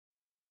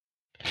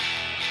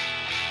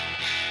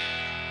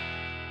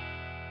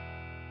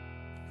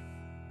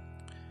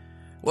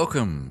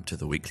Welcome to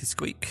the Weekly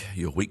Squeak,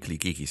 your weekly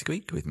geeky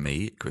squeak with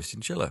me,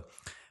 Christian Schiller.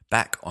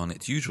 Back on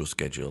its usual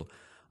schedule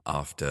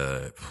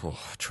after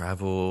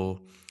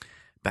travel,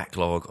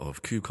 backlog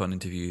of KubeCon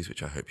interviews,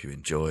 which I hope you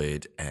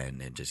enjoyed,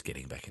 and then just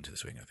getting back into the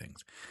swing of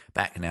things.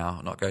 Back now,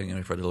 not going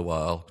anywhere for a little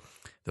while.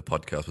 The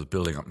podcast was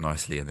building up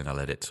nicely, and then I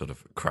let it sort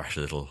of crash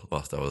a little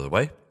whilst I was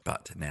away,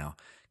 but now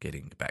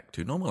getting back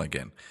to normal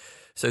again.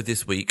 So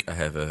this week I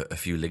have a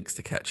few links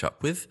to catch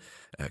up with,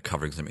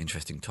 covering some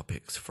interesting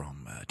topics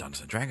from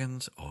Dungeons &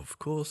 Dragons, of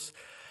course,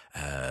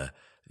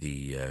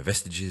 the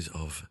vestiges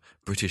of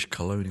British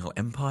colonial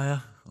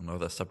empire,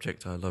 another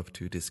subject I love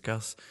to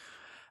discuss.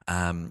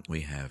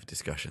 We have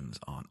discussions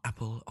on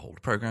Apple,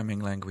 old programming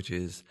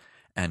languages,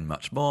 and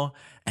much more,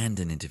 and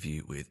an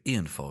interview with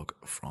Ian Fogg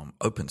from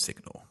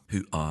OpenSignal,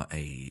 who are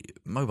a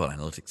mobile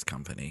analytics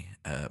company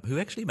who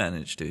actually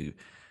managed to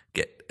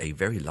get a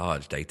very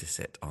large data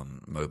set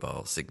on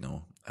mobile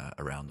signal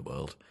around the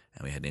world.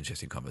 And we had an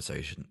interesting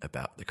conversation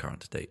about the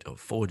current state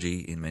of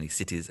 4G in many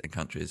cities and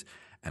countries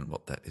and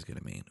what that is going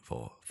to mean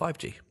for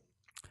 5G.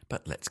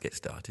 But let's get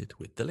started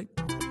with the link.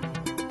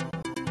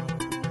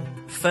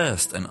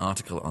 First, an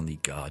article on The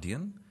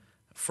Guardian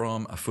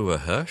from Afua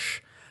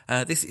Hirsch.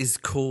 This is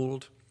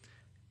called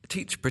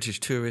 "Teach British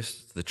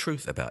Tourists the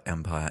Truth About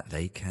Empire,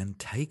 They Can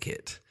Take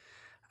It."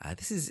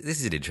 This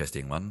is an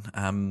interesting one.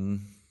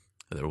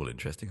 They're all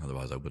interesting,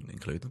 otherwise I wouldn't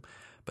include them.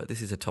 But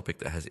this is a topic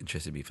that has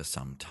interested me for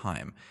some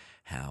time,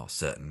 how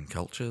certain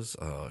cultures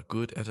are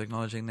good at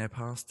acknowledging their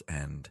past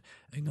and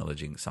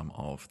acknowledging some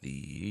of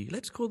the,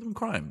 let's call them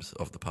crimes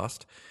of the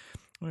past,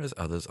 whereas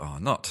others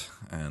are not,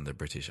 and the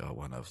British are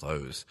one of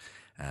those.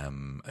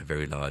 A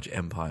very large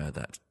empire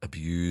that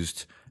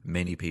abused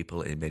many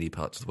people in many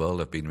parts of the world.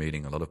 I've been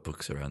reading a lot of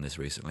books around this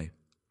recently.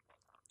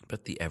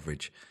 But the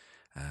average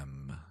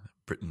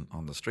Briton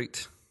on the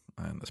street,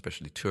 and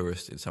especially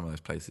tourists in some of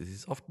those places,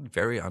 is often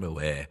very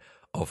unaware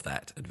of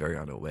that and very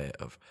unaware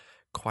of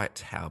quite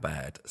how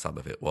bad some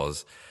of it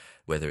was,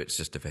 whether it's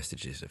just the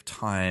vestiges of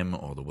time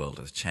or the world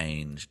has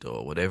changed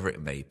or whatever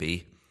it may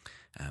be.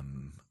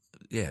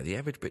 The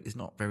average Brit is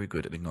not very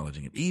good at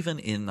acknowledging it. Even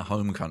in the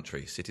home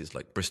country, cities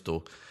like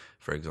Bristol,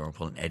 for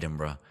example, and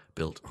Edinburgh,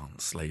 built on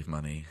slave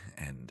money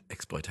and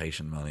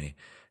exploitation money,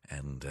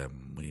 and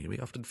we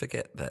often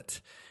forget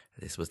that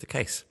this was the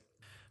case.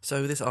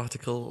 So this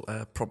article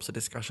prompts a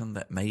discussion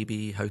that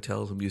maybe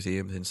hotels and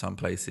museums in some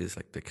places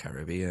like the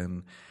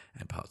Caribbean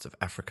and parts of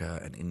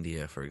Africa and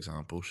India, for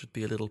example, should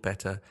be a little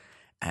better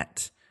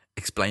at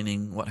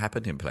explaining what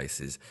happened in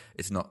places.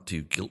 It's not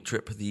to guilt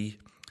trip the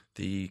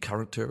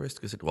current tourist,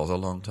 because it was a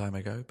long time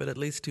ago, but at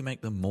least to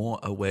make them more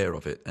aware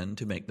of it and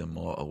to make them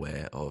more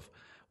aware of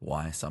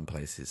why some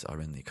places are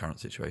in the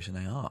current situation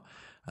they are,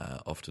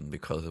 often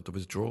because of the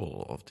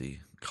withdrawal of the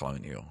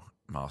colonial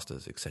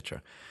masters,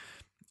 etc.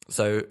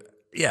 So,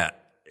 yeah,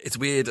 it's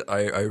weird.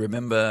 I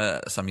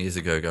remember some years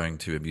ago going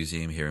to a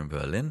museum here in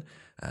Berlin.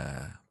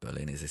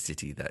 Berlin is a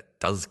city that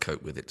does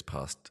cope with its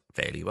past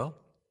fairly well.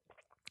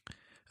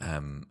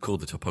 Called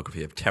The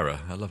Topography of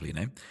Terror, a lovely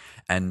name.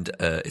 And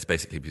it's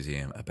basically a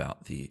museum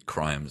about the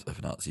crimes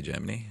of Nazi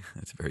Germany.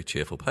 It's a very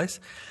cheerful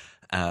place.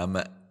 And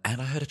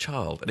I heard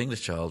an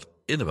English child,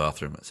 in the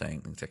bathroom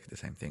saying exactly the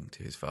same thing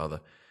to his father.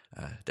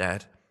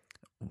 Dad,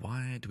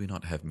 why do we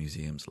not have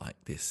museums like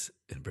this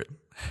in Britain?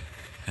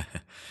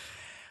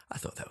 I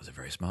thought that was a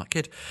very smart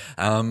kid.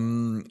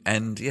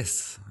 And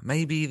yes,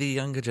 maybe the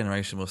younger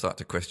generation will start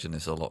to question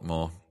this a lot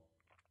more.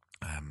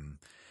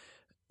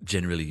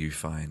 Generally, you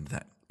find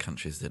that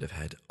countries that have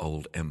had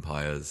old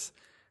empires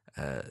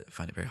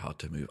find it very hard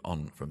to move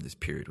on from this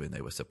period when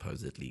they were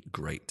supposedly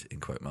great, in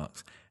quote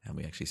marks. And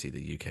we actually see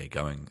the UK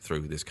going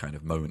through this kind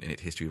of moment in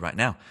its history right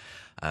now.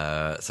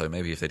 So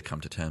maybe if they'd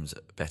come to terms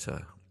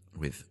better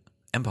with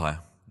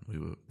empire,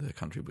 the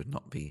country would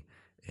not be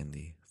in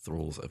the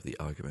thralls of the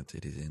argument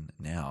it is in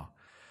now.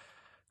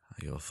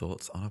 Your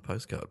thoughts on a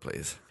postcard,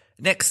 please.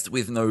 Next,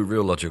 with no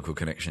real logical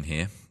connection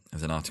here,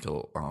 is an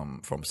article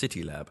from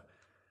City Lab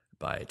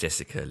by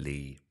Jessica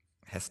Lee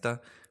Hester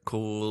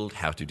called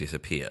How to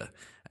Disappear.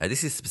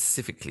 This is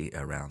specifically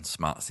around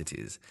smart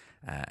cities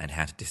and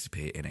how to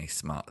disappear in a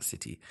smart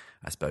city.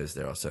 I suppose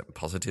there are certain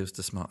positives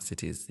to smart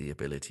cities, the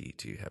ability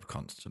to have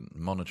constant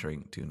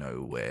monitoring to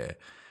know where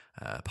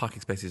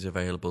parking spaces are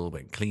available,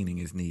 when cleaning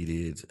is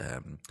needed,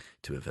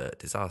 to avert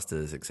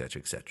disasters,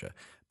 etc., etc.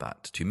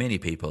 But to many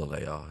people,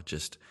 they are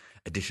just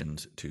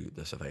additions to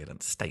the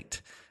surveillance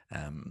state.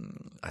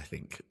 I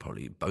think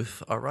probably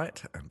both are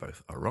right and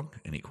both are wrong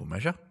in equal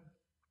measure.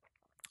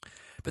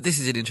 But this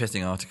is an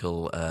interesting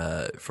article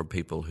from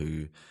people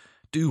who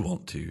do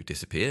want to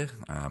disappear.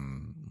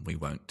 We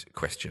won't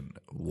question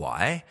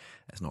why.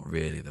 That's not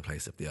really the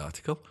place of the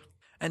article.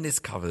 And this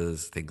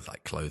covers things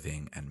like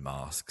clothing and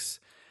masks,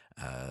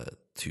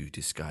 to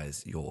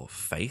disguise your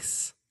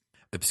face,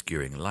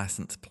 obscuring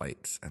license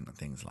plates and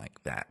things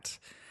like that.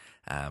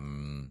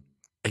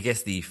 I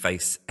guess the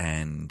face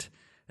and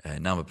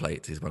number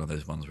plates is one of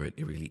those ones where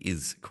it really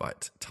is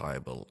quite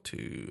tieable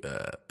to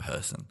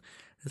person.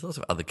 There's lots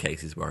of other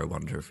cases where I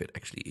wonder if it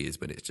actually is,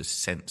 but it's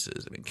just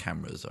sensors. I mean,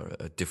 cameras are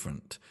a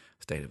different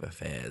state of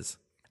affairs.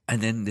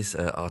 And then this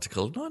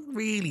article, not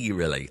really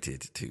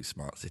related to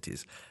smart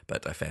cities,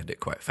 but I found it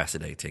quite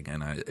fascinating,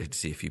 and I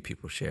see a few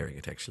people sharing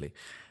it actually,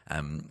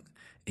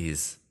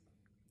 is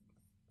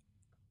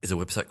a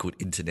website called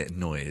Internet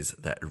Noise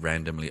that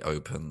randomly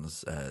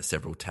opens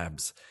several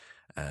tabs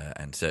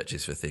and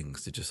searches for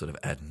things to just sort of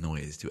add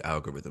noise to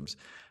algorithms.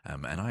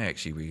 And I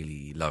actually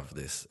really love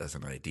this as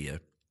an idea.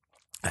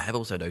 I have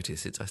also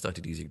noticed since I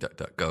started using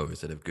DuckDuckGo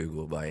instead of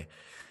Google, my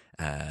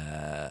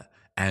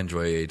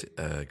Android,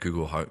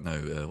 Google Home,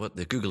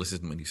 the Google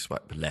Assistant, when you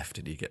swipe left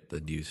and you get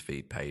the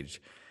newsfeed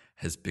page,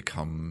 has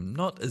become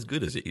not as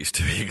good as it used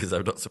to be because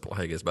I'm not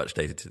supplying as much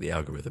data to the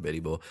algorithm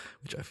anymore,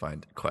 which I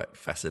find quite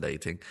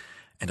fascinating.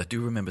 And I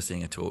do remember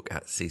seeing a talk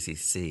at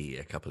CCC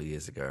a couple of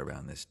years ago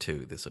around this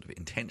too, this sort of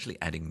intentionally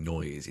adding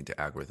noise into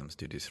algorithms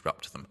to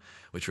disrupt them,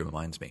 which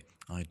reminds me,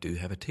 I do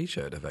have a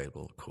t-shirt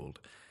available called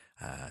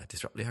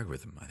Disrupt the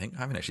Algorithm, I think. I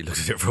haven't actually looked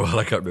at it for a while.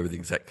 I can't remember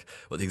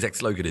what the exact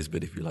slogan is,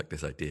 but if you like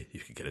this idea,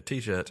 you can get a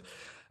t-shirt.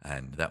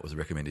 And that was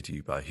recommended to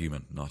you by a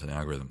human, not an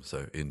algorithm.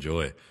 So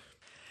enjoy.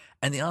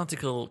 And the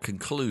article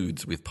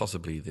concludes with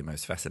possibly the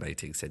most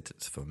fascinating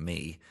sentence for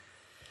me.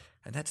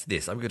 And that's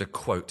this. I'm going to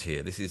quote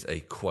here. This is a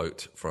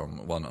quote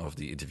from one of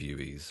the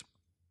interviewees.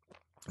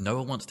 No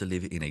one wants to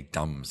live in a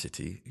dumb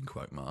city, in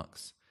quote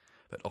marks,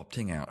 but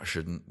opting out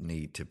shouldn't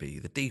need to be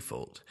the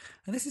default.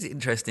 And this is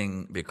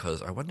interesting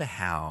because I wonder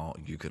how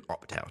you can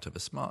opt out of a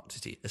smart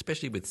city,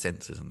 especially with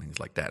sensors and things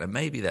like that. And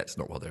maybe that's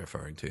not what they're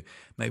referring to.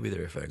 Maybe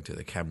they're referring to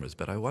the cameras.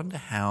 But I wonder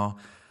how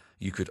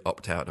you could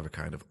opt out of a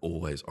kind of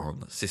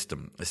always-on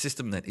system, a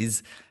system that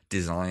is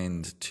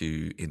designed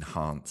to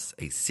enhance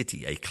a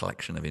city, a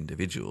collection of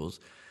individuals,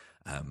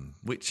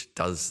 which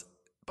does,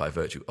 by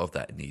virtue of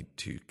that, need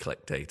to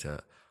collect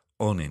data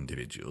on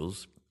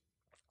individuals.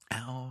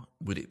 How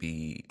would it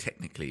be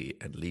technically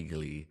and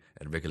legally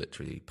and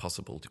regulatorily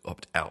possible to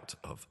opt out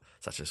of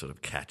such a sort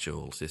of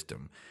catch-all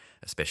system,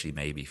 especially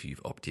maybe if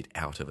you've opted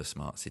out of a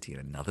smart city in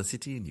another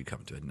city and you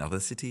come to another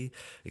city,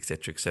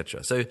 etc.,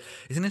 etc. So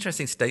it's an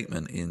interesting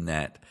statement in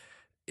that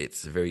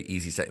it's a very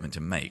easy statement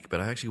to make,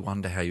 but I actually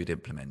wonder how you'd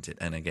implement it.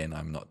 And again,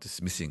 I'm not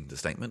dismissing the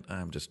statement,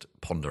 I'm just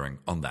pondering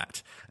on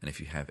that. And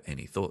if you have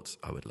any thoughts,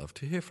 I would love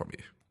to hear from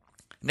you.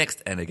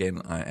 Next, and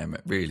again, I am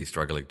really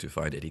struggling to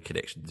find any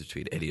connections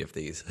between any of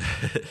these,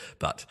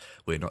 but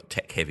we're not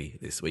tech heavy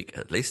this week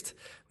at least,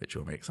 which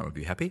will make some of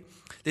you happy.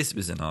 This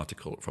was an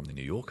article from The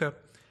New Yorker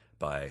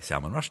by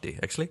Salman Rushdie,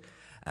 actually.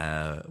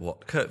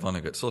 What Kurt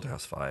Vonnegut's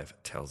Slaughterhouse 5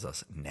 tells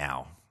us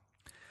now.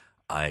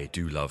 I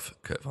do love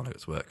Kurt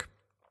Vonnegut's work.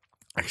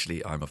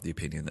 Actually, I'm of the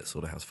opinion that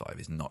Slaughterhouse 5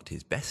 is not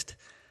his best.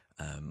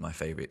 My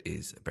favourite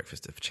is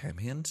Breakfast of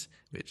Champions,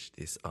 which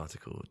this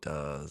article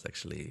does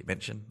actually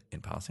mention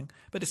in passing,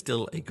 but it's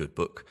still a good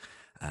book.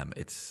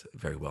 It's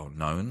very well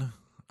known,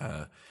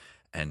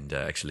 and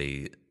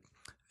actually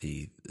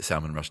the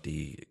Salman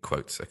Rushdie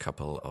quotes a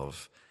couple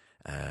of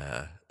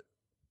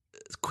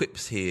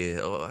quips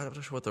here, or I'm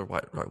not sure what the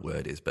right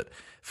word is, but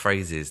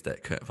phrases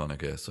that Kurt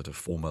Vonnegut sort of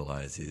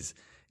formalizes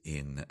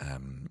in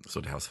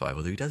Slaughterhouse 5,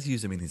 although he does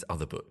use them in his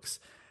other books.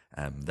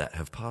 That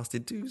have passed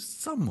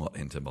somewhat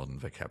into modern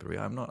vocabulary.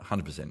 I'm not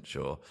 100%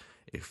 sure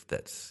if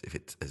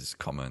it's as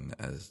common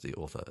as the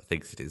author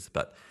thinks it is,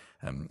 but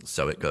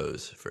so it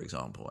goes, for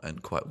example.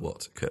 And quite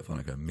what Kurt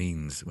Vonnegut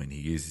means when he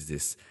uses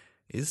this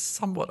is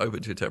somewhat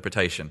open to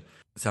interpretation.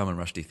 Salman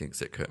Rushdie thinks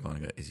that Kurt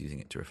Vonnegut is using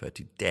it to refer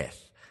to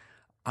death.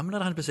 I'm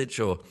not 100%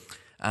 sure.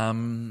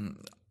 From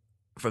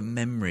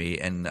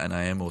memory, and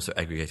I am also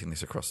aggregating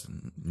this across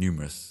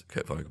numerous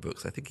Kurt Vonnegut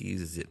books, I think he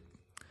uses it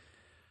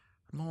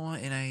more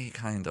in a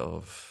kind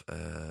of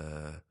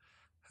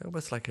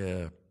almost like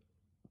a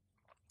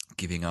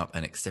giving up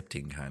and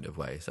accepting kind of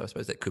way. So I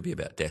suppose that could be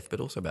about death, but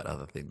also about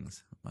other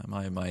things.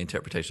 My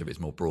interpretation of it is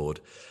more broad.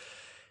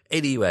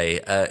 Anyway,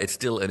 it's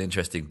still an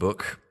interesting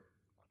book.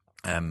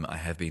 I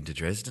have been to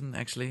Dresden,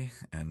 actually,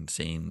 and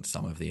seen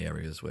some of the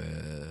areas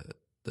where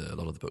a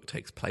lot of the book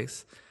takes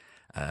place.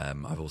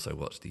 I've also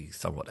watched the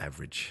somewhat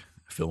average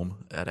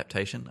film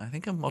adaptation. I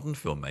think a modern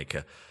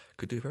filmmaker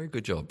could do a very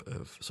good job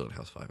of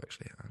Slaughterhouse 5,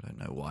 actually. I don't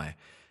know why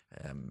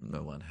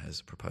no one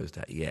has proposed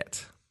that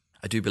yet.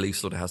 I do believe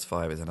Slaughterhouse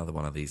 5 is another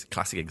one of these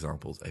classic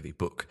examples of a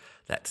book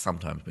that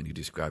sometimes when you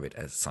describe it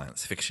as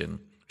science fiction,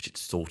 which it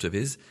sort of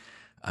is,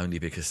 only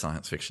because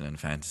science fiction and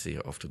fantasy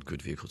are often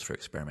good vehicles for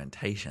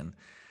experimentation,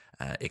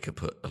 it could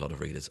put a lot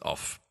of readers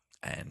off.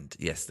 And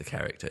yes, the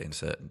character in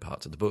certain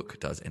parts of the book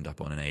does end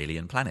up on an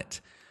alien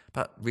planet,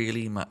 but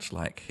really much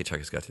like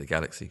Hitchhiker's Guide to the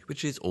Galaxy,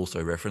 which is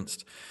also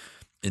referenced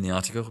in the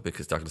article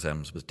because Douglas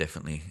Adams was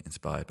definitely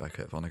inspired by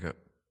Kurt Vonnegut.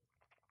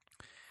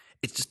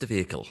 It's just a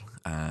vehicle.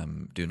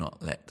 Do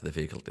not let the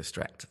vehicle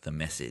distract the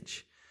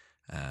message.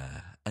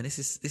 And this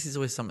is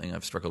always something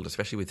I've struggled,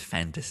 especially with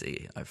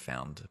fantasy. I've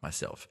found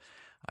myself.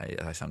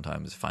 I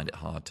sometimes find it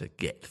hard to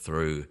get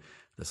through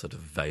the sort of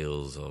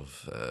veils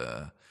of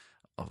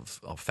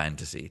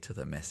fantasy to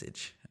the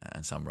message.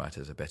 and some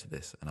writers are better at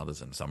this than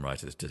others, and some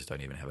writers just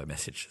don't even have a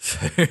message.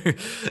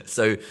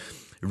 So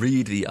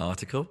read the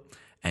article,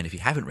 and if you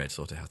haven't read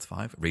Slaughterhouse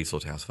 5, read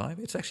Slaughterhouse 5.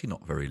 It's actually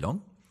not very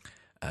long.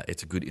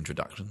 It's a good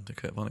introduction to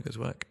Kurt Vonnegut's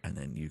work, and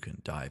then you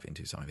can dive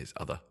into some of his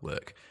other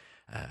work,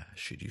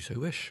 should you so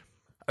wish.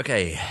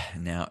 Okay,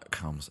 now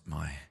comes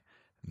my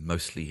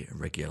mostly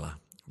regular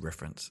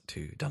reference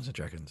to Dungeons &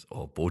 Dragons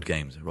or board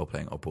games,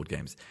 role-playing or board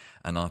games.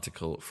 An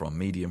article from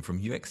Medium,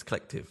 from UX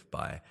Collective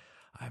by,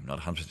 I'm not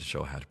 100%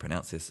 sure how to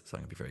pronounce this, so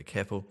I'm going to be very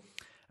careful,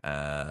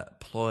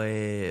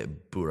 Ploy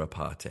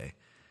Burapate,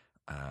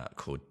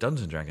 called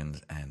Dungeons &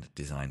 Dragons and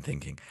Design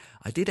Thinking.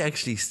 I did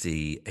actually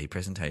see a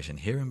presentation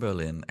here in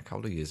Berlin a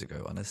couple of years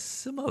ago on a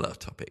similar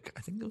topic.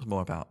 I think it was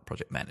more about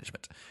project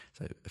management.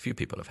 So a few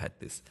people have had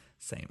this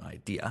same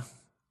idea,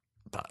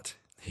 but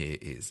here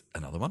is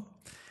another one.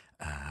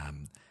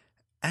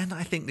 And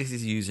I think this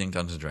is using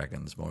Dungeons &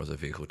 Dragons more as a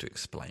vehicle to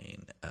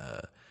explain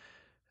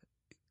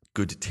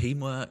good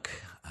teamwork,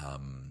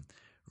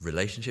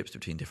 relationships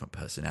between different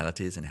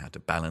personalities and how to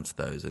balance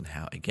those, and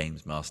how a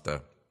games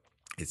master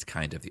is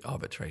kind of the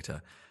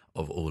arbitrator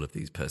of all of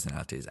these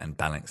personalities and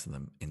balancing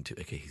them into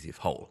a cohesive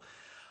whole.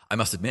 I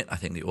must admit, I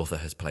think the author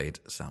has played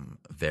some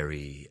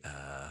very...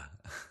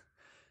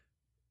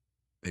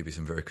 maybe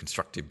some very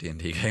constructive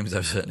D&D games.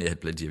 I've certainly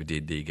had plenty of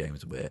D&D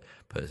games where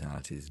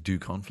personalities do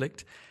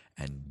conflict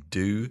and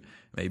do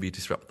maybe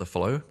disrupt the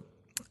flow.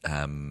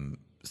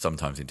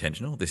 Sometimes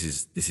intentional. This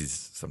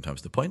is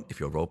sometimes the point. If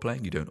you're role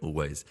playing, you don't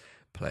always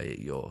play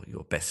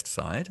your best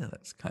side.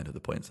 That's kind of the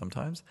point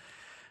sometimes.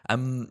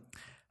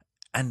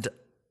 And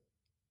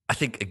I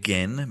think,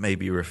 again,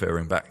 maybe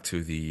referring back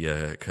to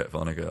the Kurt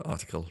Vonnegut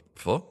article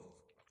before,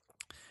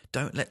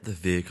 don't let the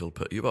vehicle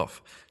put you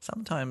off.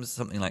 Sometimes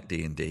something like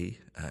D&D,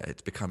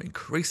 it's become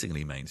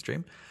increasingly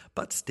mainstream,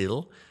 but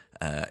still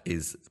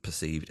is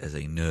perceived as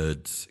a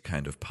nerd's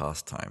kind of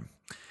pastime.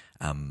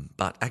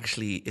 But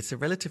actually, it's a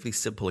relatively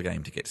simple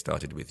game to get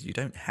started with. You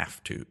don't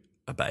have to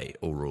obey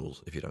all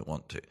rules if you don't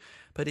want to.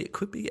 But it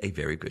could be a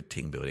very good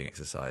team-building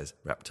exercise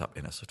wrapped up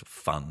in a sort of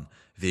fun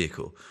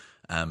vehicle.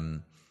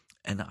 And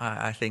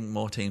I think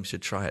more teams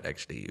should try it,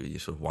 actually. You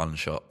sort of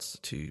one-shots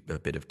to a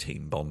bit of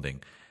team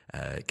bonding.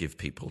 Give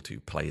people to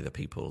play the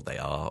people they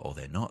are or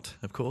they're not,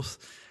 of course.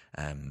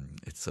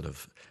 It sort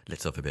of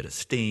lets off a bit of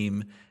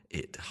steam.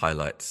 It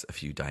highlights a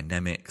few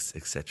dynamics,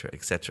 etc.,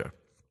 etc.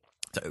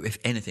 So if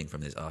anything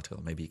from this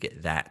article, maybe you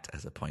get that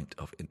as a point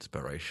of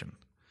inspiration,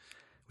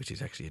 which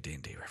is actually a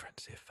D&D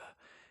reference,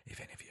 if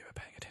any of you are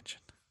paying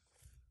attention.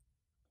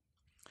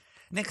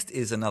 Next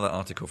is another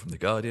article from The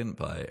Guardian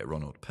by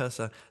Ronald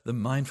Purser, The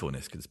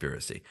Mindfulness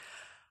Conspiracy.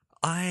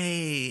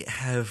 I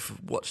have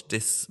watched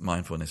this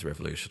mindfulness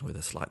revolution with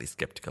a slightly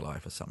skeptical eye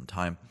for some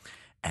time,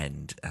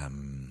 and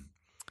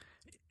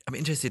I'm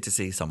interested to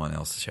see someone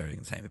else sharing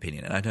the same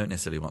opinion. And I don't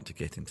necessarily want to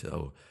get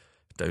into,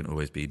 don't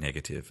always be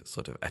negative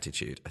sort of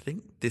attitude. I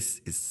think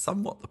this is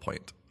somewhat the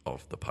point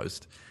of the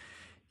post,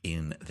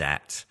 in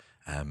that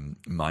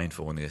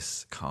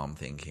mindfulness, calm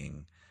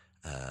thinking,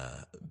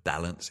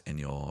 balance in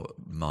your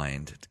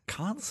mind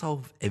can't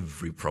solve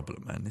every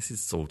problem. And this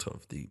is sort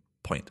of the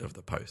point of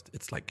the post.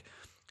 It's like,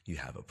 you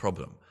have a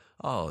problem.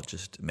 Oh,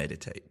 just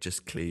meditate,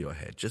 just clear your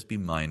head, just be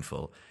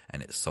mindful,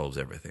 and it solves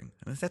everything.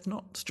 And that's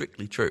not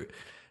strictly true.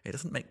 It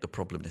doesn't make the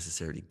problem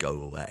necessarily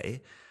go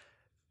away.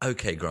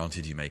 Okay,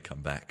 granted, you may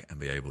come back and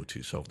be able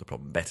to solve the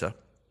problem better,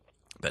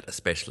 but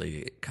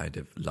especially kind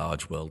of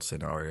large world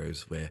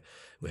scenarios where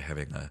we're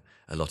having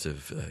a lot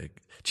of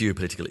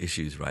geopolitical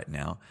issues right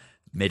now,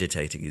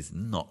 meditating is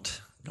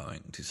not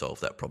going to solve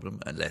that problem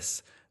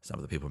unless some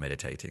of the people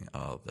meditating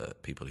are the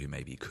people who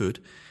maybe could.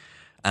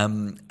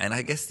 And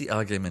I guess the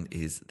argument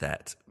is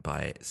that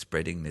by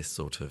spreading this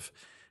sort of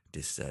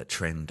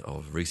trend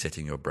of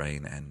resetting your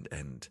brain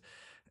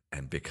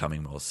and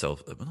becoming more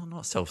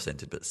not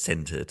self-centered, but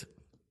centered,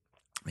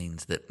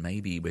 means that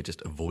maybe we're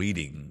just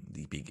avoiding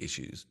the big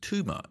issues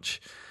too much.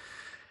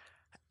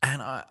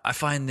 And I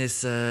find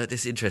this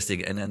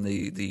interesting, and then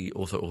the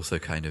author also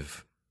kind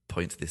of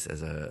points this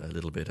as a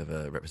little bit of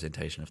a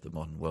representation of the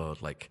modern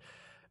world, like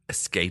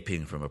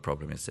escaping from a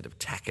problem instead of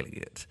tackling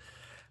it.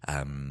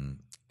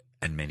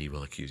 And many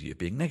will accuse you of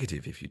being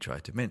negative if you try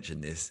to mention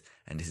this,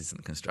 and this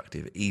isn't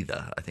constructive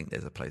either. I think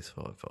there's a place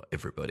for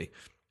everybody.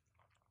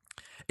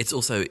 It's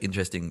also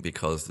interesting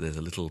because there's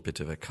a little bit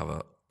of a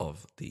cover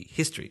of the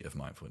history of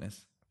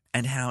mindfulness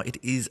and how it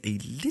is a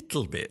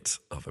little bit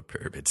of a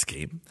pyramid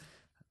scheme.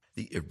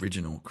 The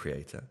original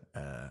creator,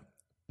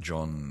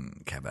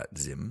 Jon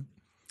Kabat-Zinn,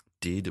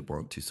 did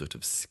want to sort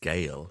of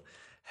scale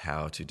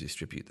how to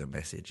distribute the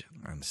message,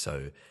 and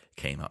so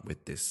came up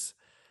with this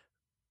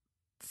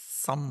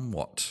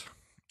somewhat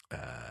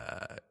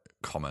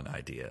common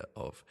idea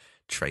of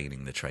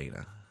training the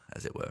trainer,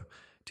 as it were,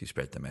 to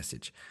spread the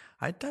message.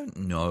 I don't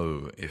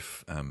know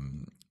if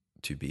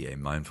to be a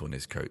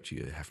mindfulness coach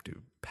you have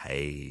to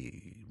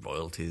pay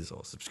royalties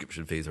or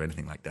subscription fees or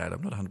anything like that.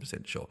 I'm not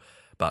 100% sure.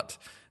 But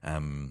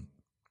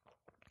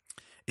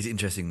it's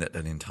interesting that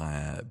an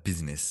entire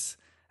business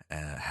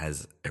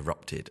has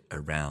erupted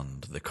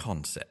around the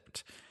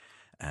concept.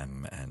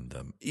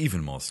 and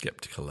even more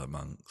skeptical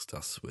amongst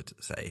us would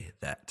say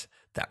that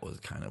that was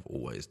kind of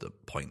always the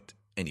point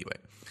anyway.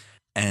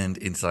 And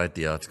inside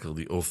the article,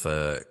 the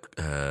author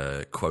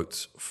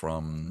quotes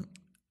from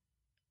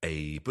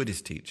a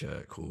Buddhist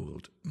teacher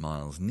called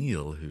Miles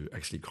Neal, who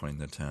actually coined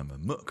the term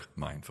Muk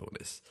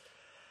mindfulness.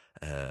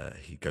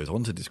 He goes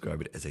on to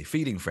describe it as a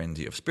feeding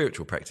frenzy of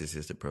spiritual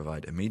practices that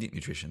provide immediate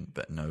nutrition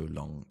but no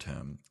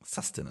long-term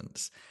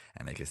sustenance.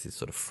 And I guess this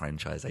sort of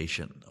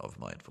franchisation of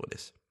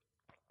mindfulness,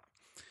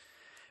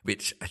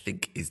 which I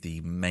think is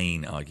the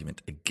main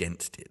argument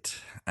against it.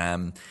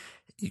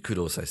 You could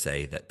also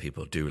say that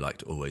people do like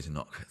to always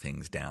knock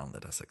things down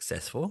that are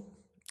successful.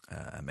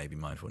 Maybe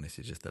mindfulness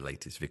is just the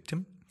latest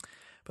victim.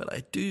 But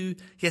I do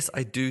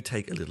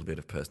take a little bit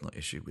of personal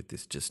issue with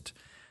this just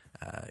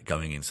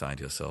going inside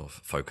yourself,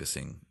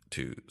 focusing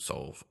to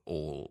solve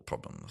all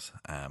problems.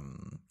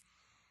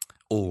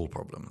 All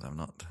problems.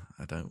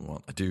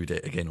 I do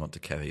again want to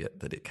caveat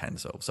that it can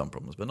solve some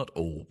problems, but not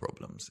all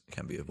problems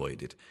can be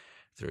avoided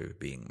through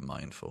being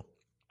mindful.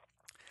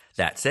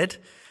 That said,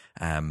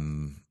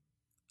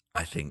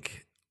 I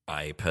think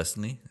I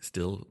personally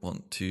still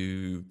want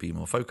to be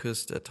more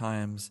focused at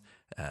times,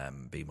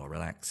 be more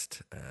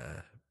relaxed,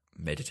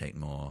 meditate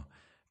more,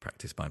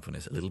 practice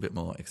mindfulness a little bit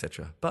more,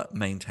 etc. But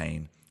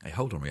maintain a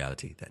hold on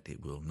reality that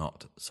it will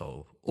not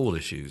solve all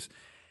issues,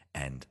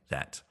 and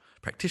that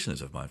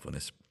practitioners of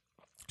mindfulness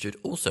should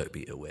also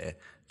be aware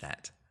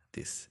that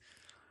this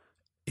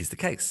is the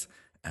case,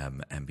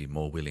 and be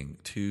more willing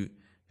to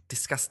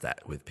discuss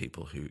that with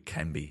people who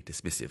can be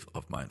dismissive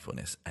of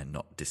mindfulness and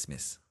not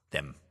dismiss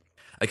them.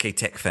 Okay,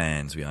 tech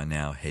fans, we are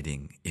now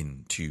heading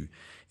into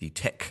the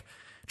tech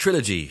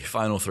trilogy,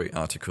 final 3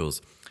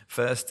 articles.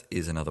 First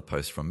is another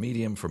post from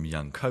Medium from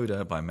Young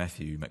Coder by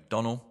Matthew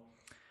McDonnell,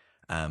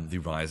 The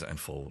Rise and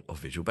Fall of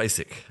Visual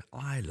Basic.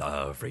 I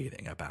love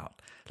reading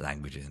about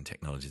languages and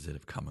technologies that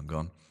have come and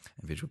gone,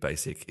 and Visual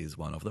Basic is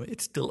one of them.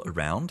 It's still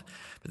around,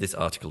 but this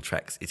article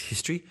tracks its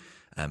history,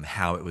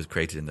 how it was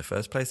created in the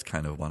first place,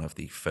 kind of one of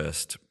the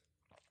first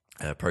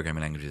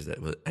programming languages that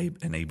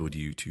enabled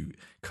you to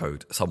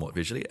code somewhat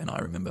visually. And I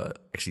remember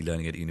actually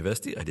learning it at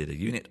university. I did a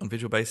unit on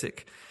Visual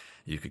Basic.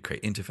 You could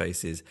create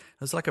interfaces.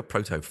 It was like a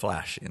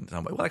proto-Flash in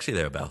some way. Well, actually,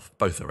 they were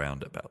both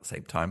around about the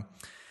same time.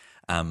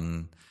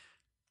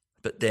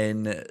 But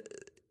then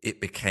it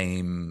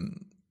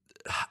became,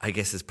 I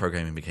guess as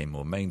programming became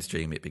more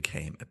mainstream, it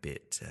became a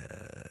bit,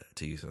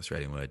 to use an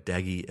Australian word,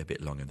 daggy, a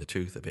bit long in the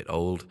tooth, a bit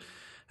old.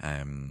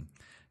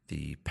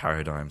 The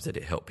paradigms that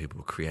it helped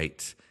people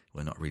create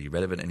were not really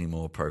relevant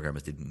anymore.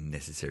 Programmers didn't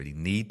necessarily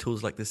need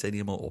tools like this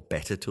anymore, or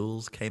better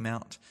tools came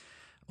out,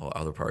 or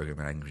other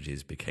programming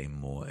languages became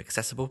more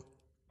accessible.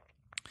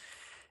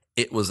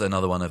 It was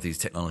another one of these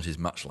technologies,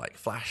 much like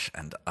Flash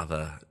and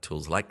other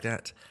tools like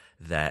that,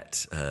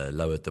 that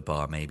lowered the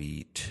bar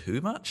maybe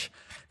too much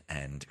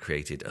and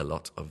created a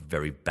lot of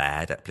very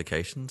bad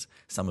applications,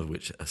 some of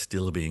which are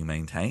still being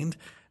maintained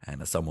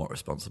and are somewhat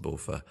responsible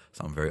for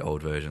some very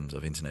old versions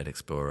of Internet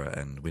Explorer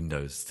and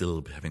Windows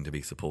still having to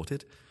be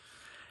supported.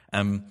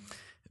 And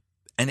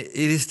it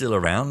is still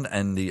around,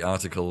 and the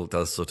article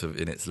does sort of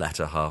in its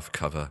latter half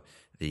cover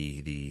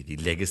the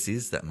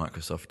legacies that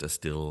Microsoft are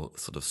still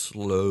sort of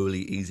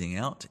slowly easing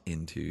out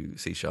into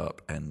C#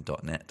 and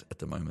 .NET at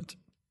the moment.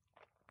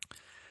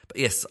 But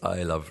yes,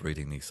 I love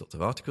reading these sorts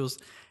of articles,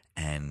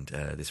 and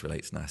this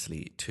relates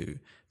nicely to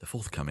the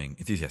forthcoming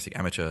Enthusiastic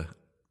Amateur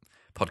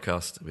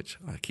podcast, which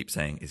I keep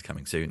saying is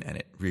coming soon, and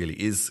it really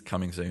is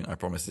coming soon, I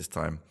promise this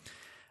time,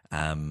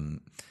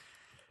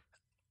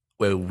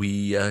 where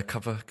we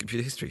cover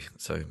computer history.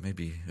 So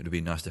maybe it would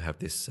be nice to have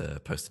this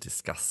post to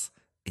discuss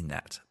in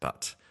that,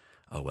 but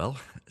oh well,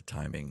 the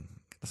timing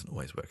doesn't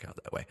always work out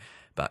that way.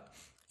 But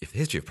if the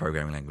history of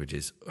programming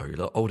languages are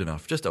old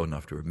enough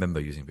to remember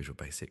using Visual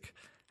Basic,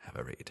 have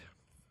a read.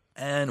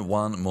 And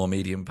one more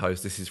Medium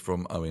post. This is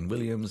from Owen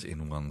Williams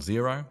in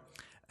 1.0.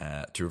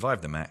 To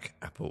revive the Mac,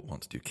 Apple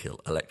wants to kill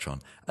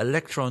Electron.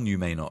 Electron you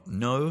may not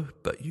know,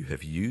 but you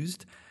have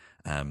used.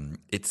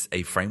 It's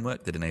a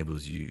framework that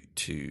enables you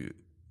to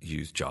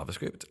use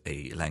JavaScript,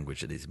 a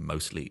language that is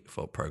mostly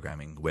for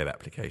programming web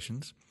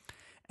applications,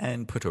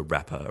 and put a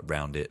wrapper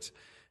around it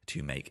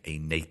to make a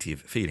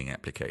native feeling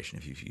application.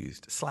 If you've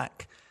used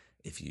Slack,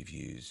 if you've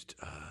used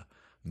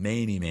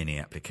many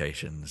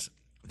applications,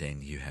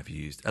 then you have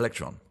used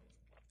Electron.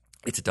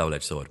 It's a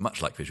double-edged sword,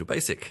 much like Visual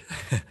Basic.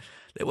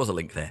 There was a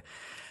link there,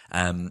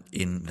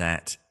 in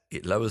that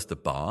it lowers the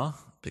bar,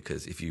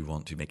 because if you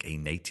want to make a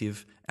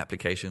native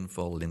application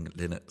for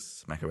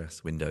Linux,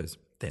 macOS, Windows,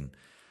 then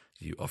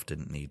you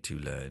often need to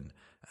learn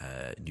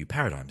new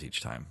paradigms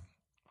each time.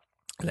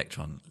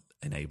 Electron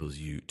enables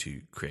you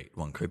to create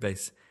one code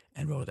base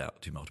and roll it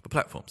out to multiple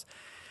platforms.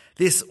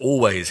 This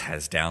always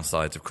has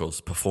downsides, of course.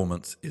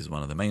 Performance is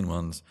one of the main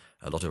ones.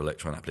 A lot of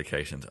Electron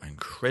applications are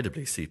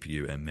incredibly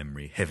CPU and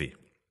memory heavy,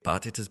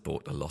 but it has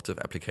brought a lot of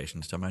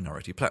applications to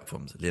minority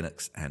platforms,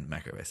 Linux and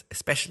macOS,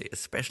 especially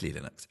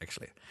Linux,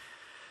 actually.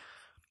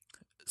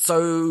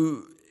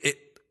 So it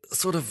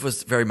sort of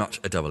was very much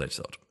a double-edged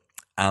sword.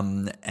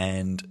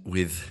 And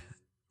with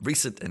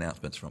recent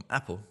announcements from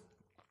Apple,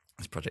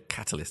 this Project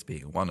Catalyst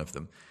being one of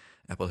them,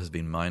 Apple has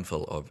been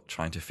mindful of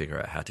trying to figure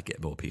out how to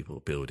get more people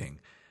building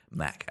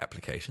Mac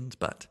applications,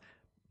 but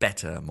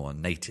better, more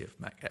native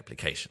Mac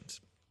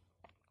applications.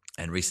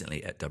 And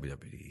recently at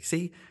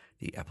WWDC,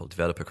 the Apple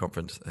Developer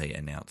Conference, they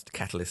announced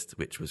Catalyst,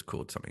 which was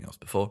called something else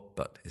before,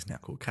 but is now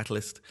called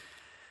Catalyst.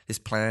 This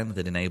plan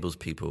that enables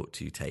people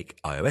to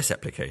take iOS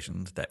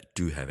applications that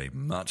do have a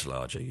much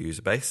larger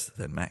user base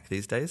than Mac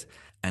these days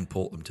and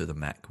port them to the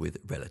Mac with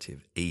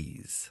relative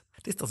ease.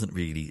 This doesn't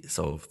really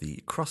solve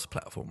the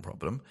cross-platform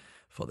problem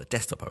for the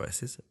desktop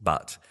OSs,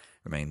 but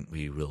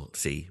we will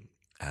see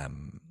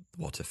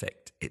what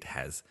effect it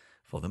has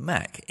for the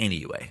Mac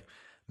anyway.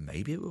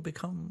 Maybe it will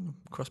become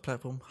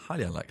cross-platform,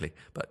 highly unlikely,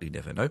 but you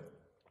never know.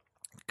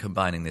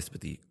 Combining this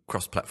with the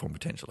cross-platform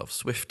potential of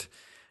Swift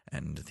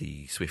and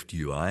the Swift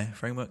UI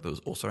framework that was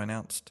also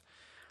announced,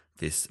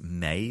 this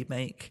may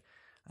make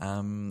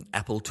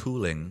Apple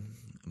tooling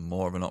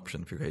more of an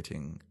option for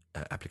creating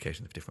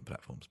applications for different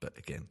platforms, but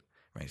again,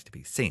 remains to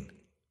be seen.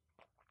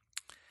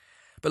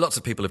 But lots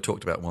of people have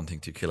talked about wanting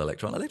to kill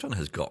Electron. Electron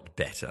has got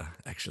better,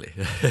 actually,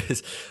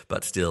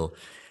 but still,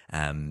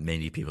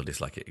 many people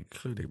dislike it,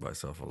 including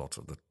myself a lot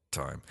of the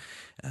time.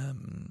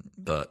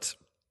 But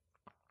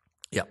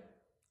yeah,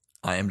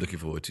 I am looking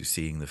forward to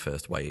seeing the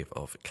first wave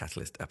of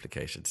Catalyst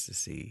applications to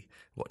see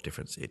what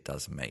difference it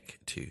does make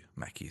to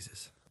Mac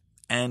users.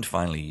 And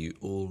finally, you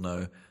all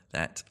know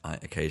that I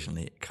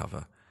occasionally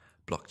cover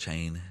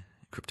blockchain,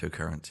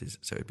 cryptocurrencies,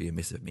 so it'd be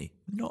amiss of me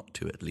not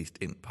to, at least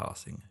in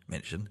passing,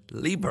 mention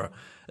Libra.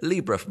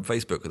 Libra from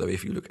Facebook, although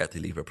if you look at the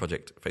Libra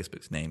project,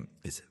 Facebook's name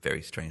is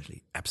very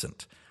strangely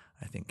absent,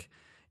 I think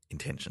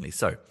intentionally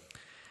so.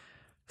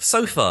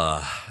 So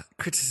far,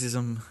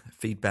 criticism,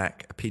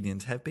 feedback,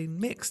 opinions have been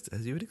mixed,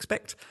 as you would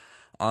expect.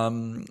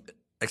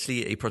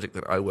 Actually, a project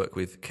that I work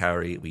with,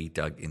 Kauri, we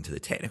dug into the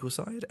technical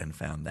side and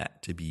found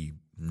that to be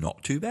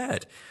not too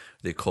bad.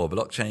 The core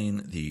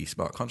blockchain, the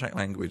smart contract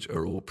language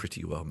are all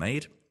pretty well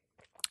made,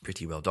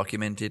 pretty well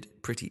documented,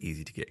 pretty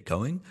easy to get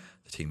going.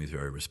 The team is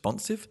very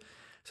responsive.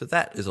 So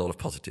that is all of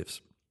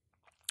positives.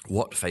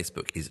 What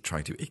Facebook is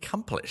trying to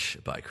accomplish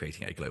by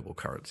creating a global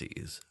currency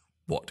is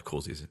what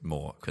causes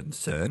more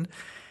concern,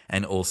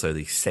 and also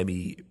the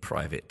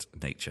semi-private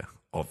nature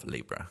of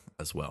Libra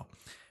as well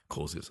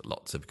causes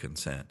lots of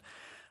concern.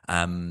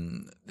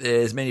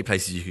 There's many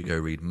places you could go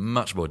read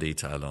much more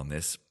detail on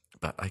this,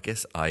 but I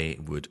guess I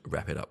would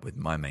wrap it up with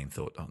my main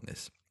thought on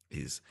this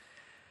is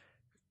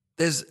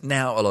there's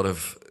now a lot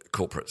of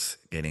corporates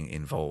getting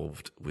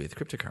involved with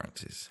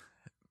cryptocurrencies,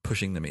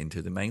 pushing them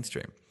into the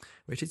mainstream,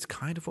 which is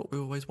kind of what we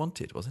always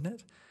wanted, wasn't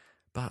it?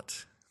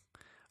 But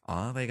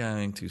are they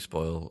going to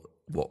spoil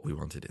what we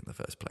wanted in the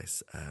first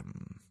place?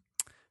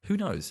 Who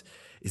knows?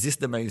 Is this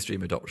the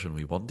mainstream adoption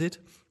we wanted?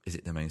 Is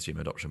it the mainstream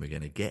adoption we're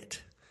going to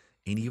get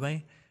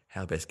anyway?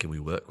 How best can we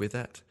work with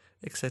that?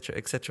 Etc.,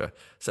 etc.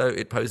 So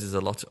it poses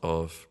a lot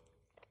of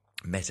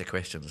meta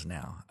questions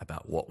now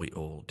about what we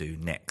all do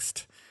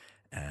next,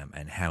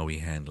 and how we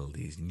handle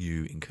these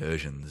new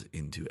incursions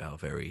into our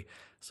very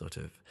sort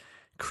of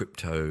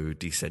crypto,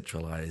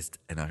 decentralized,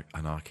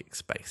 anarchic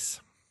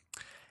space.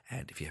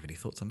 And if you have any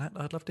thoughts on that,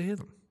 I'd love to hear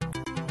them.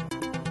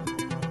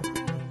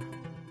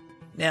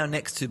 Now,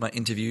 next to my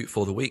interview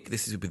for the week,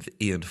 this is with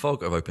Ian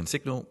Fogg of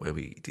OpenSignal, where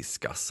we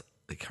discuss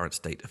the current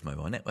state of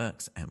mobile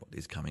networks and what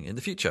is coming in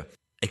the future.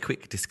 A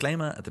quick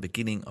disclaimer at the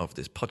beginning of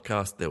this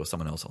podcast, there was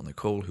someone else on the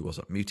call who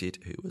wasn't muted,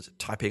 who was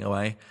typing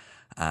away,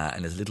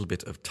 and there's a little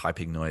bit of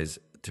typing noise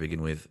to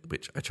begin with,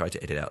 which I tried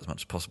to edit out as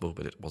much as possible,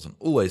 but it wasn't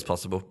always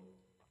possible.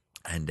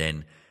 And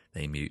then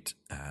they mute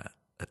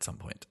at some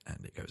point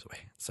and it goes away.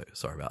 So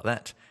sorry about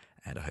that,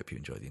 and I hope you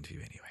enjoy the interview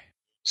anyway.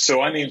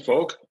 So I'm Ian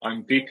Fogg.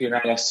 I'm VP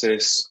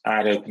Analysis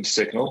at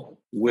OpenSignal.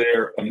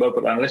 We're a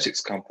mobile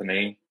analytics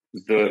company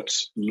that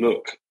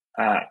look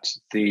at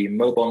the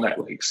mobile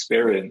network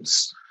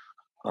experience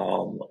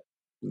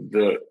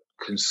that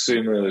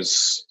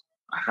consumers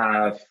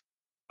have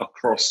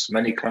across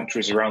many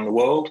countries around the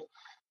world.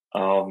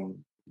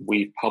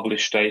 We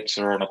publish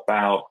data on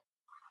about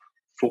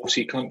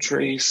 40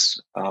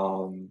 countries,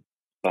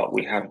 but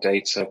we have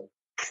data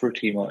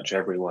pretty much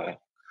everywhere.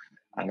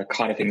 And the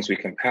kind of things we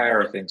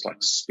compare are things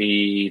like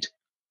speed,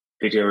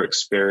 video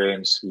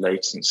experience,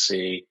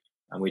 latency,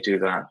 and we do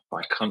that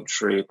by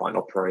country, by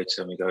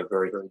operator, and we go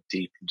very, very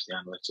deep into the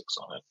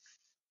analytics on it.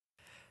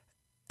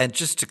 And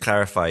just to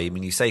clarify, I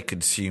mean, you say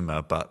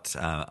consumer, but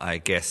I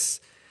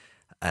guess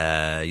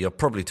you're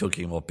probably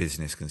talking more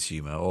business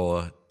consumer,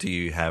 or do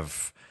you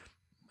have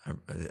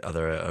are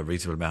there a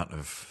reasonable amount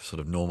of sort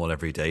of normal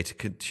everyday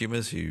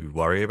consumers who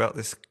worry about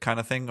this kind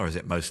of thing, or is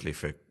it mostly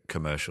for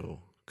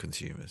commercial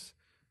consumers?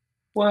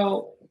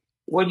 Well,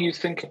 when you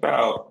think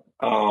about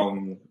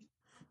a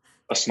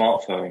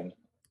smartphone,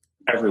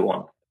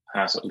 everyone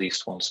has at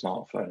least one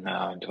smartphone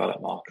now in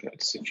developed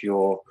markets. If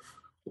you're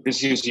a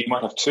busy user, you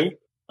might have two.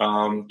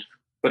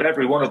 But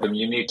every one of them,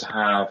 you need to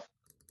have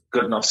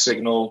good enough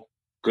signal,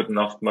 good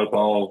enough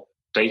mobile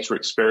data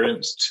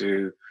experience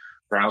to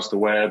browse the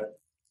web,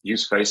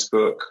 use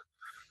Facebook,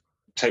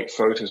 take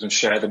photos and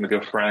share them with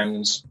your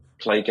friends,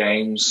 play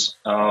games.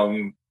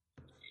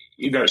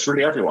 It's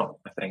really everyone,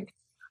 I think.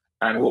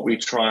 And what we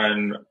try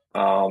and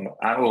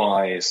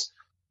analyze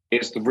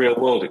is the real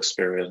world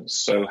experience.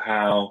 So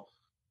how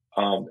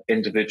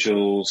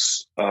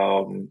individuals'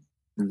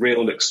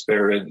 real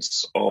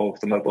experience of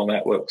the mobile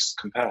networks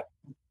compare.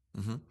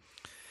 Mm-hmm.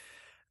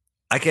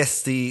 I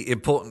guess the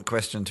important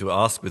question to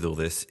ask with all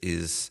this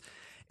is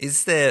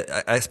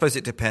there, I suppose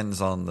it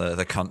depends on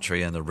the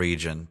country and the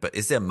region, but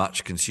is there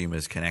much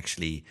consumers can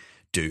actually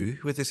do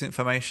with this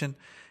information?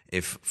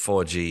 If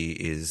 4G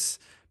is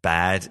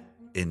bad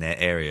in their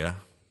area,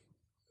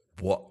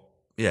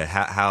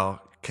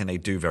 how can they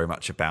do very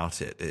much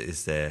about it?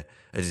 Does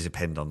it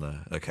depend on the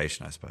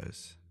location, I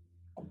suppose?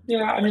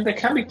 Yeah, I mean, there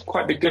can be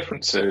quite big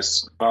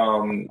differences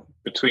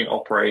between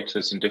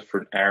operators in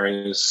different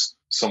areas.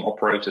 Some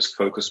operators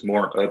focus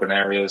more on urban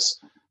areas.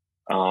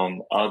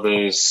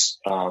 Others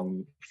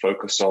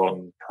focus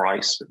on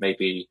price, but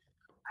maybe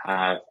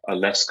have a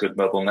less good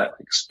mobile network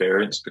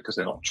experience because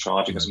they're not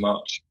charging as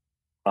much.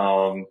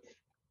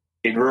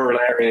 In rural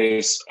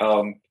areas,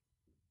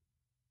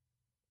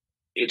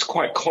 it's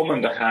quite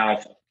common to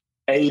have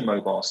a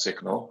mobile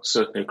signal,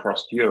 certainly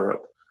across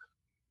Europe.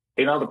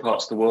 In other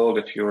parts of the world,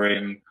 if you're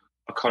in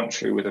a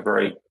country with a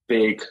very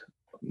big,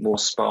 more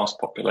sparse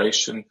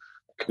population, it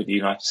could be the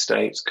United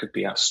States, could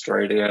be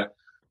Australia,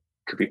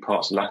 could be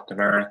parts of Latin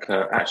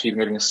America, actually even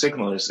getting a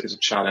signal is a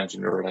challenge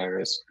in rural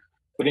areas.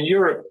 But in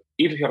Europe,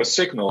 even if you have a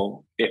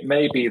signal, it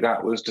may be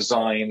that was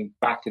designed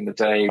back in the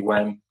day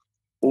when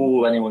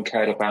all anyone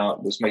cared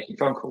about was making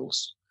phone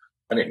calls.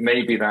 And it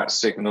may be that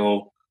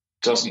signal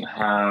doesn't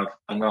have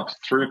enough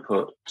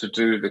throughput to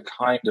do the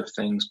kind of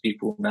things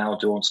people now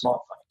do on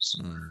smartphones.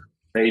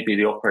 Maybe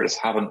the operators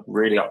haven't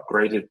really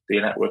upgraded the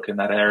network in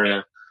that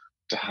area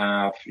to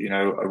have,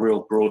 a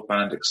real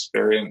broadband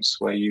experience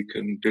where you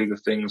can do the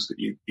things that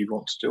you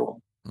want to do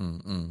on.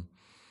 Mm-hmm.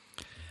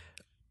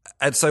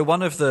 And so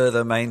one of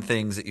the main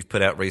things that you've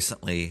put out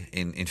recently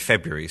in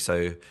February,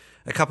 so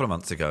a couple of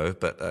months ago,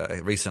 but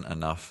recent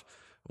enough,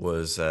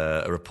 was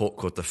a report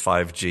called the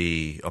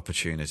 5G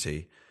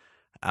Opportunity.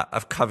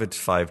 I've covered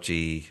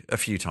 5G a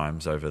few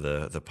times over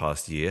the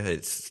past year.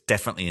 It's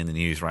definitely in the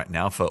news right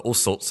now for all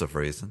sorts of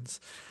reasons.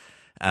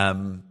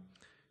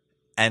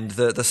 And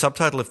the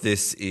subtitle of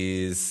this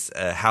is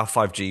how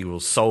 5G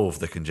will solve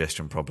the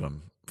congestion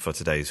problem for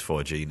today's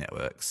 4G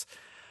networks.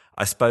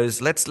 I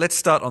suppose let's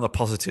start on the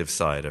positive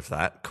side of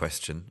that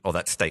question or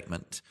that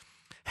statement.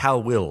 How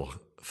will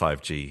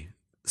 5G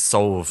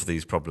solve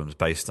these problems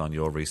based on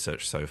your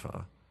research so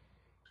far?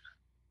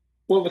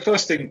 Well, the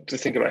first thing to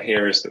think about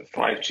here is that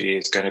 5G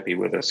is going to be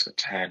with us for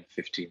 10,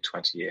 15,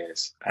 20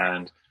 years.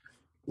 And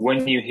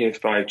when you hear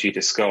 5G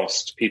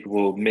discussed, people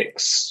will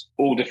mix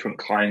all different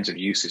kinds of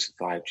uses of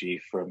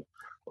 5G, from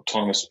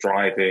autonomous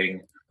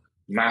driving,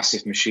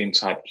 massive machine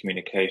type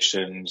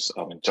communications,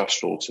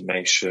 industrial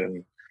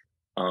automation,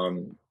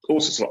 all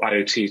sorts of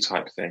IoT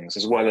type things,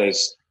 as well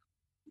as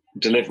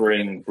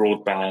delivering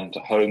broadband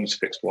to homes,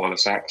 fixed